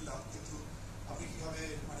শুনলাম, কিন্তু আপনি কীভাবে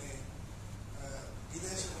মানে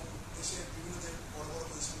বিদেশ এবং দেশের বিভিন্ন যে বড় বড়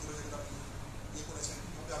পজিশনগুলো যেগুলো আপনি ইয়ে করেছেন,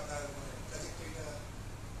 কীভাবে আপনার মানে ট্র্যাজেক্টরিটা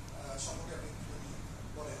সম্পর্কে আপনি যদি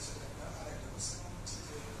বলেন, সেটা একটা। আর একটা কোশ্চেন হচ্ছে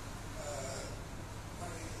যে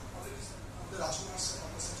মানে অলরেডি আমাদের রাজকুমার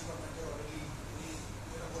কম্পিউটার ডিপার্টমেন্টে অলরেডি উনি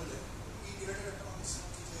যেটা বললেন, এই রিলেটেড একটা আমার কোশ্চেন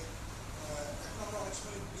হচ্ছে যে এখন আমরা অনেক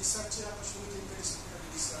সময় রিসার্চে আমরা শুনি যে ইন্টারডিসিপ্লিনারি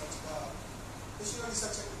রিসার্চ বা বেশিরভাগ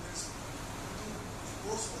রিসার্চ একটা ইন্টারডিসিপ্লিনারি, কিন্তু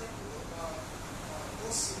কোর্স প্রোডাক্টগুলো বা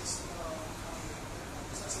কোর্স সিরিজ মানে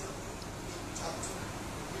রিসার্চের 4 বছর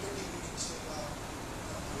ডিগ্রি নিচ্ছে, বা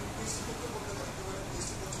আমি পিএইচডি করতে বলতে পারি কেউ একটা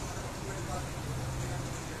পিএইচডি করছে মানে কম্পিউটার ডিপার্টমেন্ট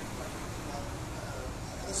ডিপার্টমেন্ট বা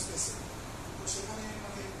অ্যারোস্পেসে, তো সেখানে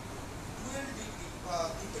মানে ডুয়েল ডিগ্রি বা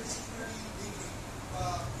ইন্টারডিসিপ্লিনারি ডিগ্রি বা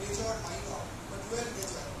মেজর মাইনর বা ডুয়েল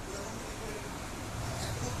মেজর এরকম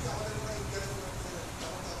এখন অব্দি আমাদের মনে হয় ইন্ডিয়াতে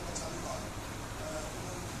তেমন ততটা চালু নয়,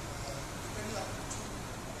 এবং এটা নিয়ে আপনি কিছু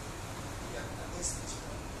অ্যাডভাইস দিচ্ছেন।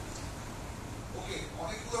 ওকে,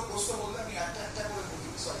 অনেকগুলো প্রশ্ন বললে আমি একটা একটা করে বলি।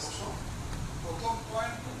 প্রথম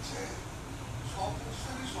পয়েন্ট হচ্ছে সব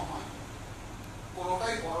কোশ্চেনই সমান,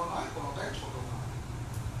 কোনোটাই বড় নয়, কোনোটাই ছোট নয়।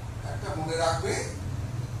 একটা মনে রাখবে,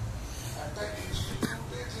 একটা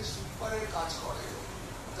ইনস্টিটিউটে যে সুপারের কাজ করে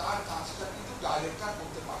তার কাজটা কিন্তু ডাইরেক্টর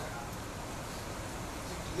করতে পারে না।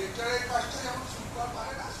 ডিরেক্টরের কাজটা যেমন সুপার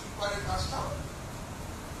পারে না, সুপারের কাজটাও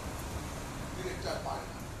ডিরেক্টর পারে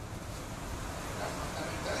না।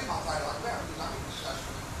 ফান্ডামেন্টালি মাথায় রাখবে, আমি বিশ্বাস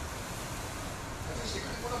করি।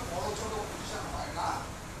 সেখানে কোনো বড় ছোট পজিশন হয় না,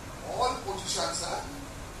 all positions R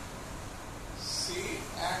same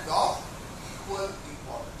and of equal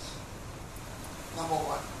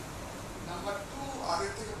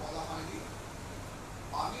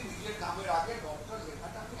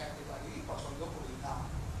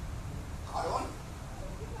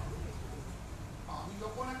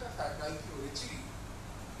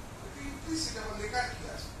university আমার লেখার কি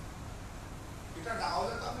আছে? এটা না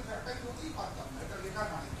হলে তো আমি ফ্যাকাল্টি হতেই পারতাম না। এটা লেখার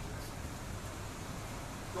মানে কি আছে?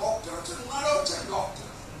 ডক্টর হচ্ছেন, ওনারা হচ্ছেন ডক্টর।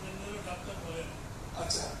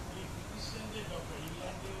 আচ্ছা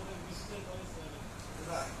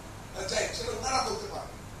আচ্ছা, সেটা ওনারা বলতে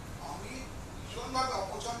পারবেন। আমি ভীষণভাবে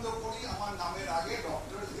অপছন্দ করি আমার নামের আগে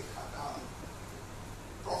ডক্টর লেখাটা।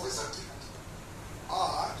 প্রফেসর ঠিক আছে,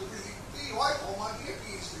 আর যদি লিখতেই হয় কমা দিয়ে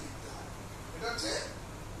পিএইচডি লিখতে হয়। এটা হচ্ছে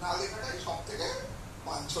না লেখাটাই সব থেকে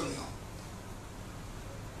বাঞ্ছনীয়।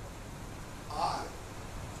 আর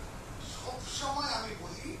সবসময় আমি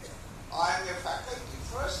বলি I am a faculty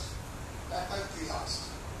first, faculty last.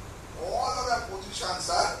 All other positions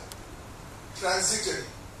are transitory,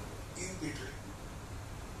 in between.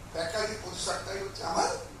 Faculty পজিশনটাই হচ্ছে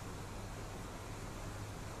আমার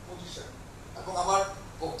পজিশন। এবং আমার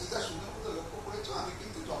বক্তৃতা শুনে মতো লক্ষ্য করেছো আমি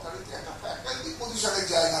কিন্তু যথারীতি একটা ফ্যাকাল্টি পজিশনের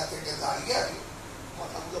জায়গা থেকে দাঁড়িয়ে আমি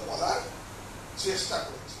কথাগুলো বলার চেষ্টা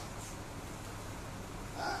করেছি।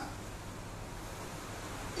 হ্যাঁ,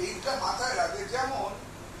 এইটা মাথায় রাখবে। যেমন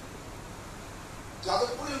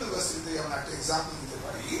যাদবপুর ইউনিভার্সিটিতে যেমন একটা এক্সাম্পল দিতে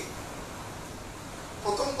পারি।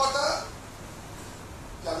 প্রথম কথা,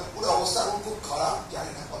 যাদবপুরের অবস্থা এখন খুব খারাপ,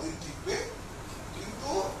 জানি না কদিন টিকবে,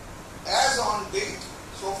 কিন্তু as on date,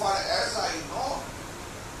 so far as I know,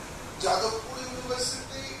 Jadavpur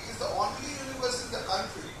University is the only university in the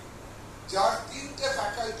country যার তিনটে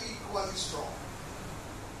faculty equally strong: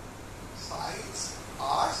 science,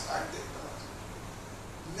 arts and technology.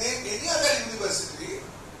 Name any other university,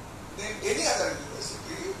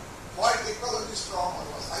 why technology strong,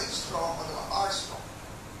 or science strong, or arts strong,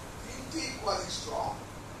 তিনটে equally strong.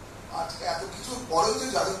 আজকে এত কিছু পরেও যে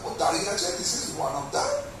যাদবপুর দাঁড়িয়ে আছে, this is one of the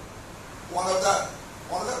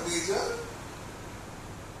major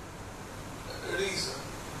reason,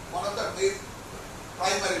 one of the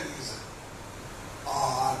primary reason.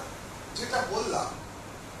 আর যেটা বললাম,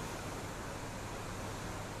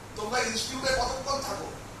 তোমরা ইনস্টিটিউটে কতক্ষণ থাকো?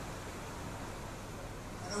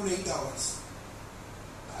 around 8 hours.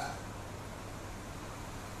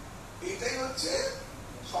 এটাই হচ্ছে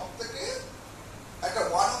সব থেকে একটা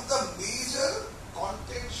one of the major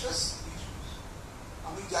contentious issues.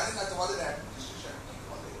 আমি জানি না তোমাদের অ্যাডমিনিস্ট্রেশন কি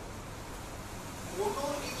বলে। কোন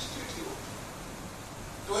ইনস্টিটিউট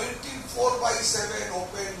 24/7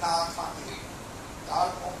 ওপেন না থাকলে তার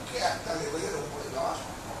পক্ষে একটা লেভেলের উপরে যাওয়া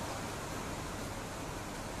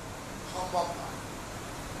সম্ভব না।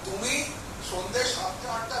 তুমি সন্ধ্যে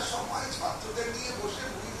 7-8টার সময় ছাত্রদের নিয়ে বসে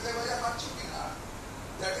মুড়ি দিলে বাজা পাচ্ছ কিনা,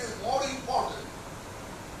 দ্যাট ইজ মোর ইম্পর্টেন্ট।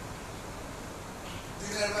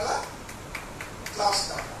 দিনের বেলা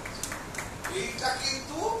ক্লাসটা এটা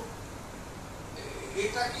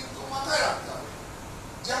কিন্তু মাথায় রাখতে হবে।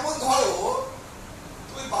 যেমন ধরো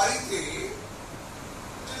তুমি বাড়িতে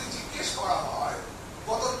যদি জিজ্ঞেস করা হয়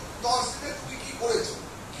গত 10 দিনে তুমি কি করেছো,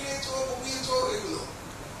 খেয়েছো, ঘুমিয়েছো, এগুলো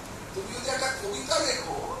তুমি যদি একটা কবিতা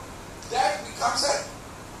লেখো, that becomes an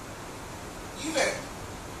event.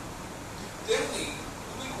 তেমনি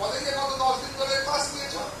তুমি কলেজে গত 10 দিন ধরে ক্লাস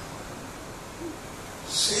নিয়েছো,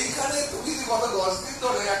 সেইখানে তুমি গত 10 দিন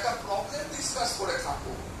ধরে একটা প্রবলেম ডিসকাস করে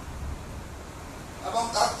থাকো এবং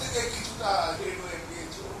তার থেকে কিছুটা হেড হয়ে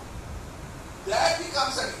পেয়েছো, that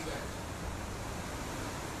becomes an event.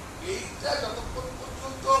 এইটা যতক্ষণ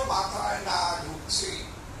পর্যন্ত মাথায় না ঢুকছে,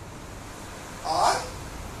 আর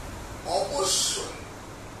অবশ্যই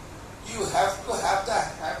you have to have the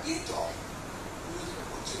habit of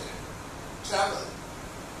travel.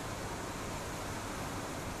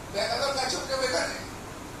 Bangalore গেছো কেউ এখানে?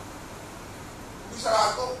 তুমি সারা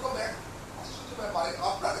আশ্চর্য ব্যাপার,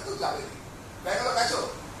 আপনাকে তো যাবে। ব্যাঙ্গালোর গেছো?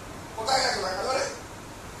 কোথায় গেছো ব্যাঙ্গালোরে?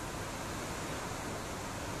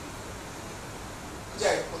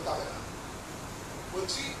 যাই বলতে হবে না,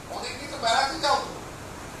 বলছি অনেকে তো বেড়াতে যাও।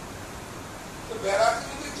 তো বেড়াতে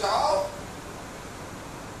যদি যাও,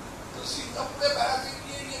 তো সিঙ্গাপুরে বেড়াতে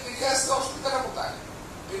গিয়ে দেখে আসতে অসুবিধাটা কোথায়?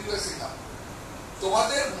 সিঙ্গাপুর।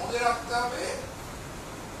 তোমাদের মনে রাখতে হবে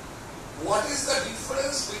what is the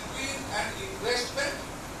difference between an investment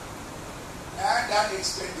and an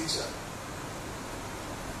expenditure.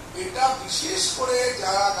 এটা বিশেষ করে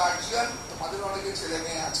যারা গার্জিয়ান, তোমাদের অনেকে ছেলে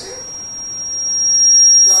মেয়ে আছে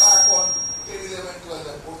যারা এখন 10, 11,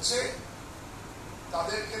 12 পড়ছে,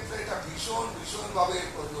 তাদের ক্ষেত্রে এটা ভীষণ ভাবে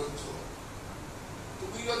প্রযোজ্য।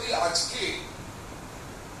 তুমি যদি আজকে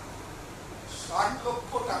 60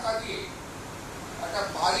 লক্ষ টাকা দিয়ে একটা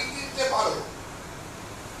বাড়ি কিনতে পারো,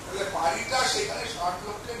 তাহলে বাড়িটা সেখানে 60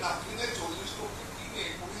 লক্ষে না কিনে 40 লক্ষে কিনে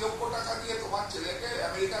 20 লক্ষ টাকা দিয়ে তোমার ছেলেকে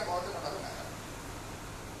আমেরিকা পড়াতে পাঠাবে না।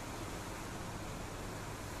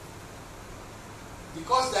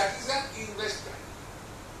 Because that is an investment.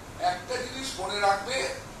 একটা জিনিস মনে রাখবে,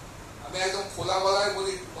 আমি একদম খোলা গলায়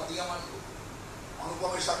বলি, কদি আমার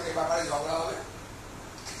অনুপমের সাথে এ ব্যাপারে ঝগড়া হবে,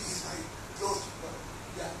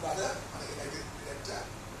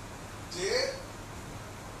 যে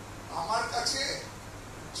আমার কাছে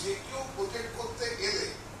যে কেউ প্রজেক্ট করতে গেলে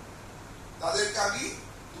তাদেরকে আমি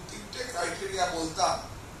 2-3টে ক্রাইটেরিয়া বলতাম।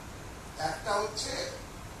 একটা হচ্ছে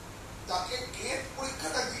তাকে গেট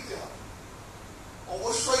পরীক্ষাটা দিতে হবে,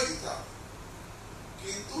 অবশ্যই দিতে হবে,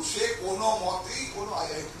 কিন্তু সে কোনো মতেই কোনো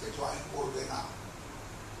আইআইটিতে জয়েন করবে না।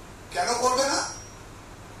 কেন করবে না?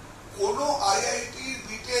 কোনো আইআইটি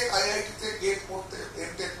বিটেক আইআইটিতে গেট পড়তে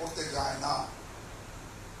এমটেক করতে যায় না,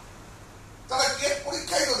 তারা গেট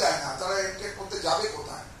পরীক্ষাই তো দেয় না, তারা এমটেক করতে যাবে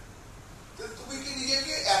কোথায়? তুমি কি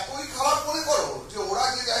নিজেকে এতই খারাপ মনে করো যে ওরা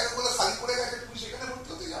যে জায়গাগুলো খালি করে গেছে তুমি সেখানে ভর্তি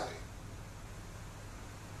হতে যাবে?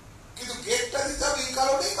 কিন্তু গেটটা দিতে হবে এই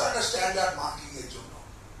কারণেই, কারণ একটা স্ট্যান্ডার্ড মার্কিং এর জন্য।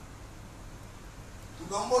 2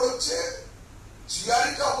 নম্বর হচ্ছে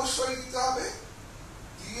জিআরইটা অবশ্যই দিতে হবে,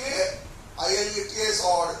 দিয়ে আইআইএটিএস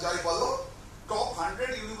অর যাই বলো টপ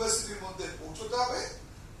 100 ইউনিভার্সিটির মধ্যে পৌঁছতে হবে,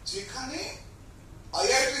 যেখানে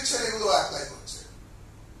আইআইটির ছেলেগুলো অ্যাপ্লাই করছে,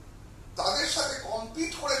 তাদের সাথে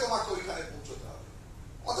কম্পিট করে তোমাকে ওইখানে পৌঁছতে হবে।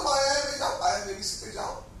 অথবা আইআইএমে যাও, আইএমএবিসিতে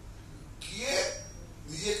যাও, গিয়ে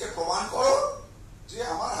নিজেকে প্রমাণ করো যে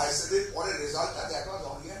আমার হাই সেকেন্ডারির পরে রেজাল্টটা that was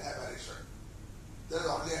only an aberration, that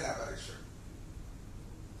was only an aberration.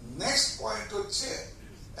 Next point হচ্ছে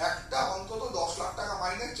একটা অন্তত 10 লাখ টাকা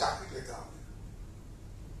মাইনের চাকরি পেতে হবে।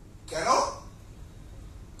 কেন?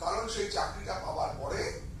 কারণ সেই চাকরিটা পাওয়ার পরে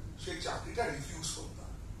সেই চাকরিটা রিফিউজ করতে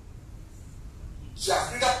হবে।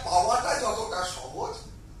 চাকরিটা পাওয়াটা যতটা সহজ,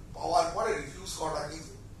 পাওয়ার পরে রিফিউজ করাটা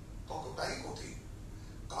কিন্তু ততটাই কঠিন,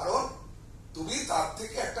 কারণ তুমি তার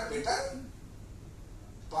থেকে একটা বেটার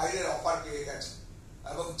বাইরের অফার পেয়ে গেছে,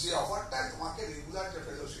 এবং যে অফারটায় তোমাকে রেগুলার যে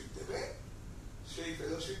ফেলোশিপ দেবে সেই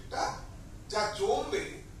ফেলোশিপটা যা জমবে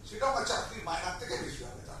সেটা আমার চাকরির মাইনার থেকে বেশি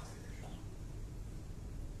হবে তার থেকে।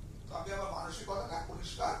 তো আমি আমার মানসিকতাটা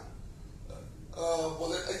পরিষ্কার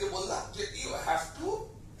বলে এই যে বললাম যে ইউ হ্যাভ টু,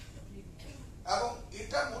 এবং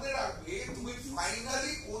এটা মনে রাখবে তুমি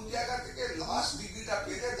ফাইনালি কোন জায়গা থেকে লাস্ট ডিগ্রিটা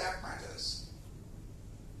পেলে, দ্যাট ম্যাটার্স।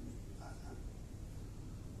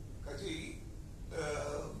 কাজেই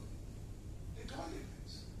এটা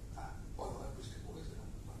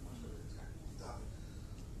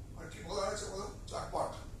আর কি বলা হয়েছে বলো,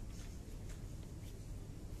 চটপট।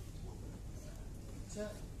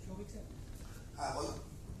 হ্যাঁ বলো।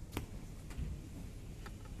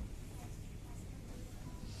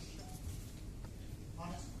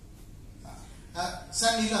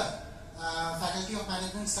 Sir Nila, faculty of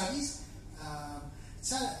management studies.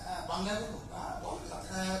 Sir Bangla বলবো।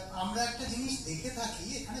 আমরা একটা জিনিস দেখে থাকি,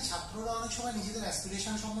 এখানে ছাত্ররা অনেক সময় নিজেদের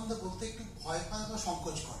অ্যাসপিরেশন সম্বন্ধে বলতে একটু ভয় পায় বা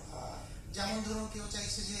সংকোচ করে। যেমন ধরুন কেউ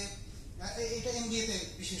চাইছে যে এটা এমবিএ তে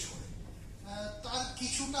বিশেষ করে, তার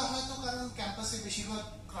কিছুটা হয়তো কারণ ক্যাম্পাসে বেশিরভাগ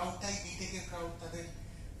ক্রাউডটাই বিটেকের ক্রাউড, তাদের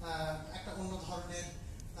একটা অন্য ধরনের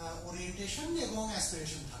ওরিয়েন্টেশন এবং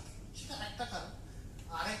অ্যাসপিরেশন থাকে, সেটা একটা কারণ।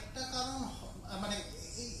 আরেকটা কারণ মানে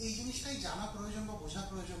এই জিনিসটাই জানা প্রয়োজন বা বোঝা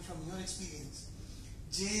প্রয়োজন ফ্রম ইউর এক্সপিরিয়েন্স,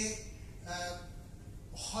 যে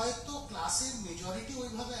হয়তো ক্লাসের মেজরিটি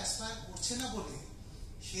ওইভাবে অ্যাসপায়ার করছে না বলে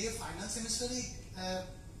সে ফাইনাল সেমিস্টারে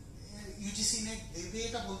ইউজিসি নেট দেবে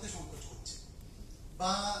এটা বলতে সংকোচ করছে,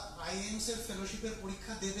 বা আইএমস এর ফেলোশিপের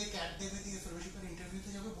পরীক্ষা দেবে, ক্যাট দেবে, দিয়ে ফেলোশিপের ইন্টারভিউতে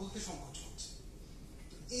যাবে বলতে সংকোচ করছে।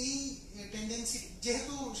 এই টেন্ডেন্সি,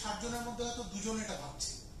 যেহেতু 60 জনের মধ্যে হয়তো 2 জন এটা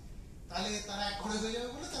ভাবছে, তাহলে তারা এক ঘরে হয়ে যাবে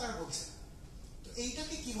বলে তারা আর বলছে না। তো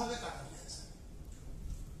এইটাকে কিভাবে কাটানো যায়?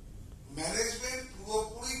 ম্যানেজমেন্ট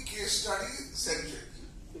পুরোপুরি কেস স্টাডি সেন্ট্রিক।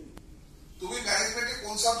 তুমি ম্যানেজমেন্টে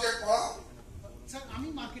কোন সাবজেক্ট পড়াও? স্যার আমি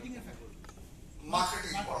মার্কেটিং এর ফ্যাকাল্টি।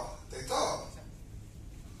 মার্কেটিং পড়াও, তাই তো?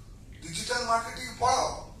 ডিজিটাল মার্কেটিং পড়াও?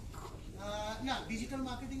 না, ডিজিটাল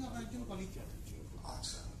মার্কেটিং আমার একজন কলিগ জানে।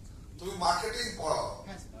 আচ্ছা, তুমি মার্কেটিং পড়াও?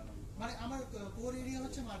 হ্যাঁ স্যার, মানে আমার কোর এরিয়া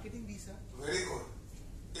হচ্ছে marketing B sir. Very good.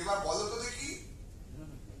 এবার বলো তো দেখি,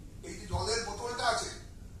 এই যে জলের বোতলটা আছে,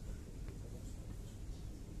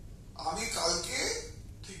 আমি কালকে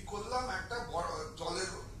ঠিক করলাম একটা বড় জলের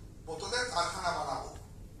বোতলের কারখানা বানাবো,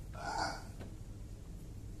 হ্যাঁ,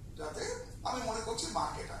 যাতে আমি মনে করছি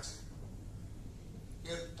মার্কেট আছে।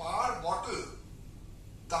 এর পার বটল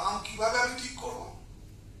দাম কিভাবে আমি ঠিক করবো?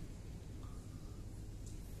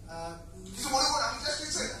 কিছু মনে করো, আমি জাস্ট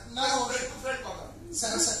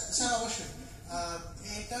স্যার অবশ্যই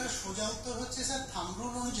এটা সোজা উত্তর হচ্ছে স্যার থাম্ব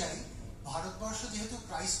রুল অনুযায়ী ভারতবর্ষ যেহেতু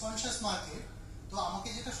প্রাইস কনসিয়াস মার্কেট, তো আমাকে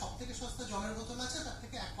যেটা সব থেকে সস্তা জলের বোতল আছে তার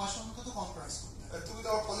থেকে 1% অন্তত কম প্রাইস করতে হবে। তুমি তো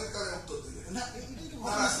পলিটিক্যালের উত্তর দিলে না,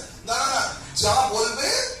 না, যা বলবে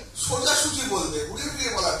সোজাসুজি বলবে, ঘুরিয়ে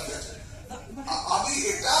ফিরিয়ে বলার কি আছে? আমি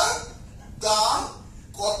এটা দাম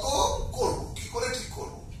কত করব, কি করে ঠিক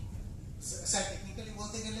করব? স্যার টেকনিক্যালি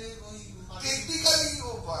বলতে গেলে ওই টেকনিক্যালি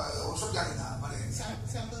ওসব জানি না, মানে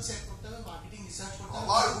স্যাম্পল সেট করতে হবে, মার্কেটিং রিসার্চ করতে হবে।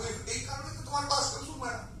 আমার এই কারণে তো তোমার ক্লাস শুনবে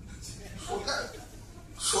না।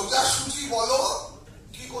 সোজাসুজি বলো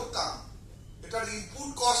কি করতাম, এটার ইনপুট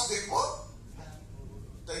কস্ট দেখবো,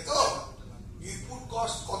 তাই তো? ইনপুট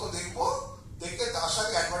কস্ট কত দেখবো, দেখে তার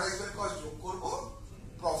সাথে অ্যাডভার্টাইজমেন্ট কস্ট যোগ করবো,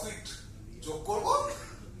 প্রফিট যোগ করবো,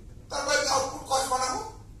 তারপরে আউটপুট কস্ট বানাবো।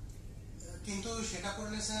 কিন্তু সেটা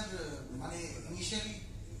করলে স্যার মানে ইনিশিয়ালি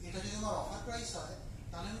এটা যদি আমার অফার প্রাইস হয়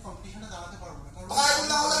তাহলে আমি কম্পিটিশনে দাঁড়াতে পারবো না, কারণ ভায়াবল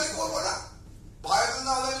না হলে আমি করবো না, ভায়াবল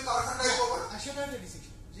না হলে আমি কারখানায় করবো না। সেটা একটা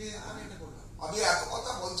ডিসিশন যে আমি এটা করলাম। আমি এত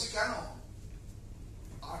কথা বলছি কেন,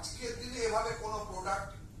 আজকের দিনে এভাবে কোনো প্রোডাক্ট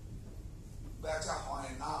বেচা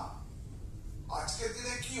হয় না। আজকের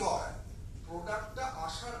দিনে কি হয়, প্রোডাক্টটা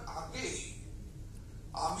আসার আগে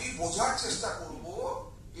আমি বোঝার চেষ্টা করব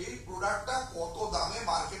এই প্রোডাক্টটা কত দামে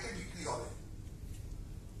মার্কেটে বিক্রি হবে।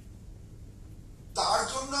 তার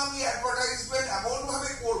জন্য আমি অ্যাডভার্টাইজমেন্ট এমন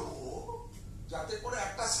ভাবে করব যাতে করে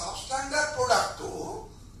একটা সাবস্ট্যান্ডার্ড প্রোডাক্ট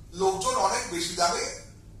লোকজন অনেক বেশি দামে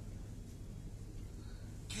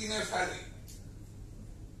কিনে ফেলে।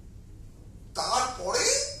 তারপরে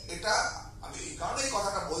এটা আমি এই কারণে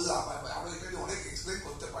কথাটা বললাম, আমি এটা অনেক এক্সপ্লেন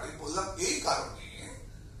করতে পারি, বললাম এই কারণে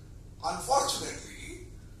আনফরচুনেটলি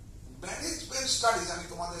ম্যানেজমেন্ট স্টাডিজ, আমি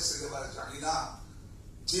তোমাদের সিলেবাস জানি না,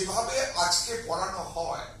 যেভাবে আজকে পড়ানো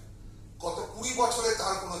হয় গত 20 বছরে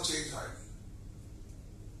তার কোনো চেঞ্জ হয়নি।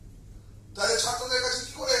 তাহলে ছাত্রদের কাছে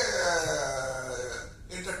কি করে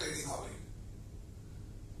এন্টারটেইনিং হবে?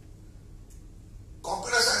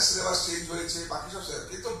 কম্পিউটার সায়েন্স সিলেবাস চেঞ্জ হয়েছে, বাকি সব সিলেবাস,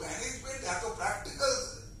 কিন্তু ম্যানেজমেন্ট এত প্র্যাকটিক্যাল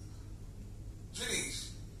জিনিস,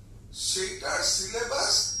 সেইটার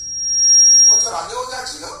সিলেবাস 20 বছর আগেও যা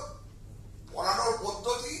ছিল, পড়ানোর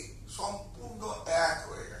পদ্ধতি সম্পূর্ণ এক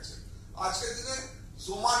হয়ে গেছে। আজকের দিনে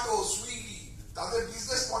জোম্যাটো, সুইগি, তাদের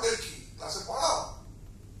বিজনেস মডেল কি ক্লাসে পড়াও?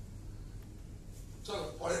 চলো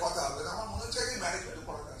পরে কথা হবে। আমার মনে হচ্ছে যে ম্যানেজমেন্টও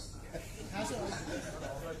পড়াতে আসতে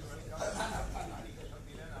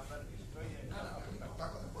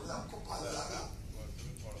বললাম, খুব ভালো লাগা।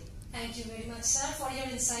 Thank you very much, sir, for your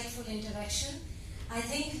insightful interaction. I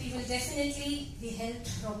think we will definitely be helped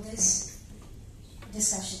from this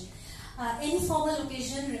discussion. Informal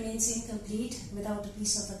occasion remains incomplete without a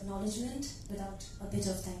piece of acknowledgement, without a bit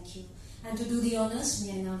of thank you. And to do the honors,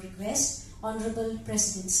 may I now request Honorable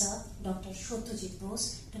President Sir, Dr. Satyajit Bose,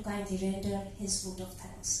 to kindly render his vote of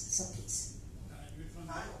thanks. So please.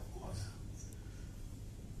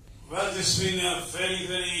 Well, this has been a very,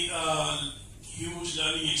 very huge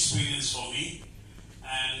learning experience for me,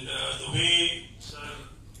 and the way Sir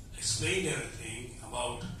explained everything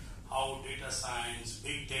about how data science,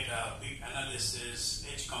 big data, big analysis,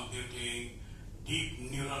 edge computing, deep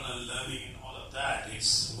neuronal learning and all of that,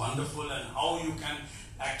 it's wonderful, and how you can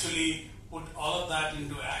actually put all of that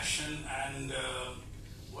into action and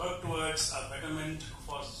work towards a betterment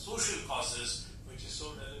for social causes, which is so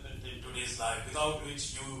relevant in today's life, without which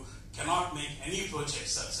you cannot make any project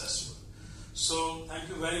successful. So thank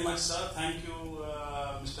you very much, sir. Thank you,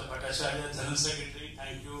 Mr. Bhattacharya, General Secretary.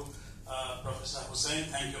 Thank you, Professor Hussain.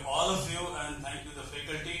 Thank you all of you, and thank you the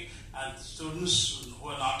faculty and students who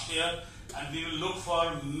are not here. And we will look for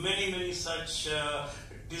many, many such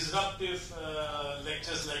disruptive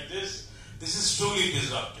lectures like this. This is truly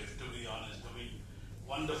disruptive, to be honest. I mean,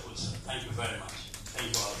 wonderful, sir. Thank you very much. Thank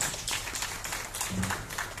you all.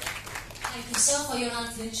 Thank you, sir, for your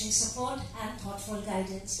unflinching support and thoughtful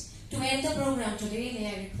guidance. To end the program today, may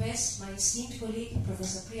I request my esteemed colleague,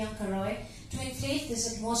 Professor Priyanka Roy, to inflate this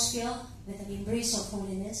atmosphere with an embrace of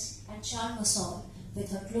holiness and charm us all with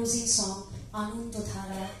her closing song, Anando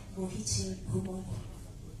Dhara Bohiche Bhumon.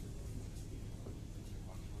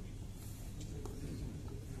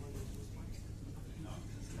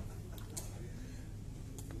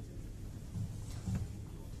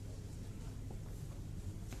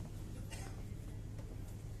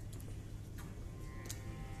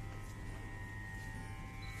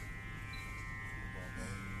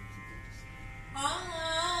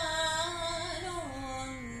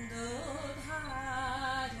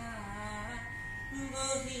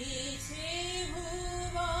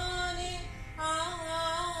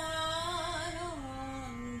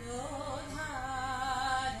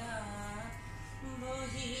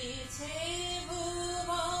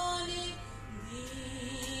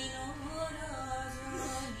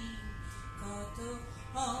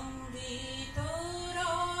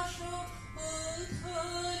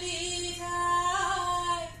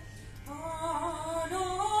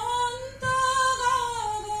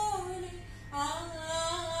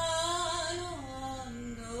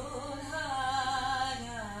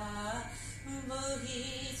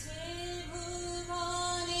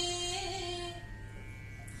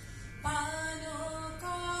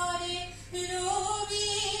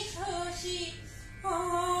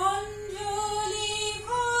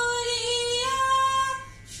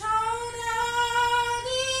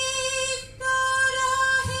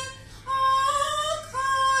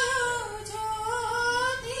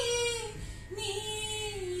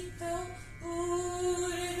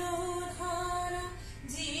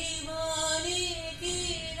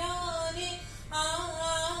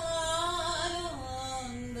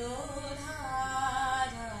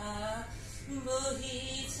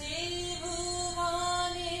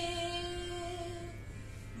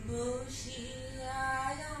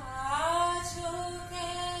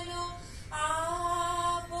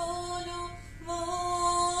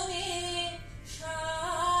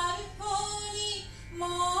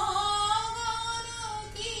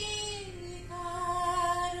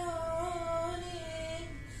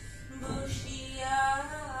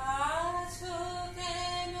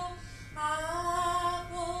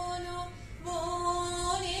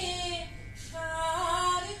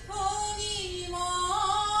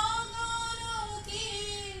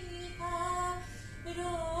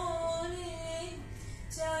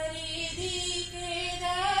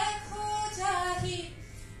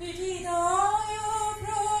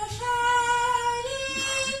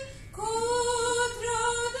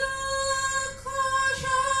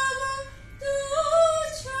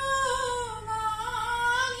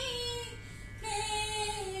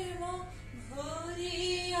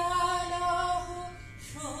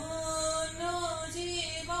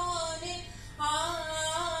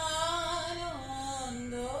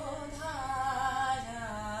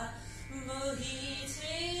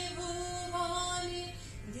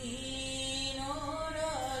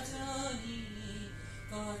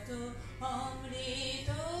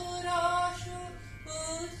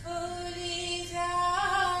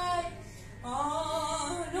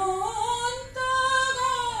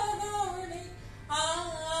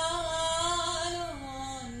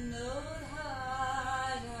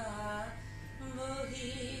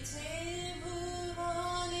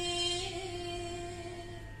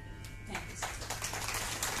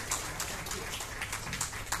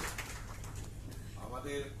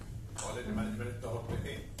 College ম্যানেজমেন্টের তরফ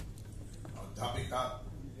থেকে অধ্যাপিকা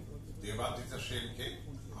দেবাদিতা সেনকে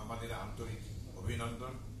আমাদের আন্তরিক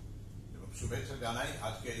অভিনন্দন এবং শুভেচ্ছা জানাই।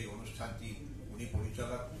 আজকের এই অনুষ্ঠানটি উনি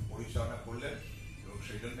পরিচালনা করলেন এবং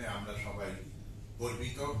সেই জন্য আমরা সবাই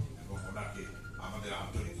গর্বিত এবং ওনাকে আমাদের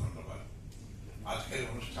আন্তরিক ধন্যবাদ। আজকের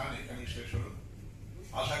অনুষ্ঠান এখানেই শেষ হল।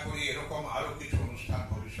 আশা করি এরকম আরো কিছু অনুষ্ঠান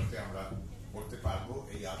ভবিষ্যতে আমরা করতে পারবো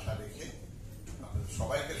এই আশা রেখে আপনাদের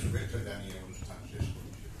সবাইকে শুভেচ্ছা জানিয়ে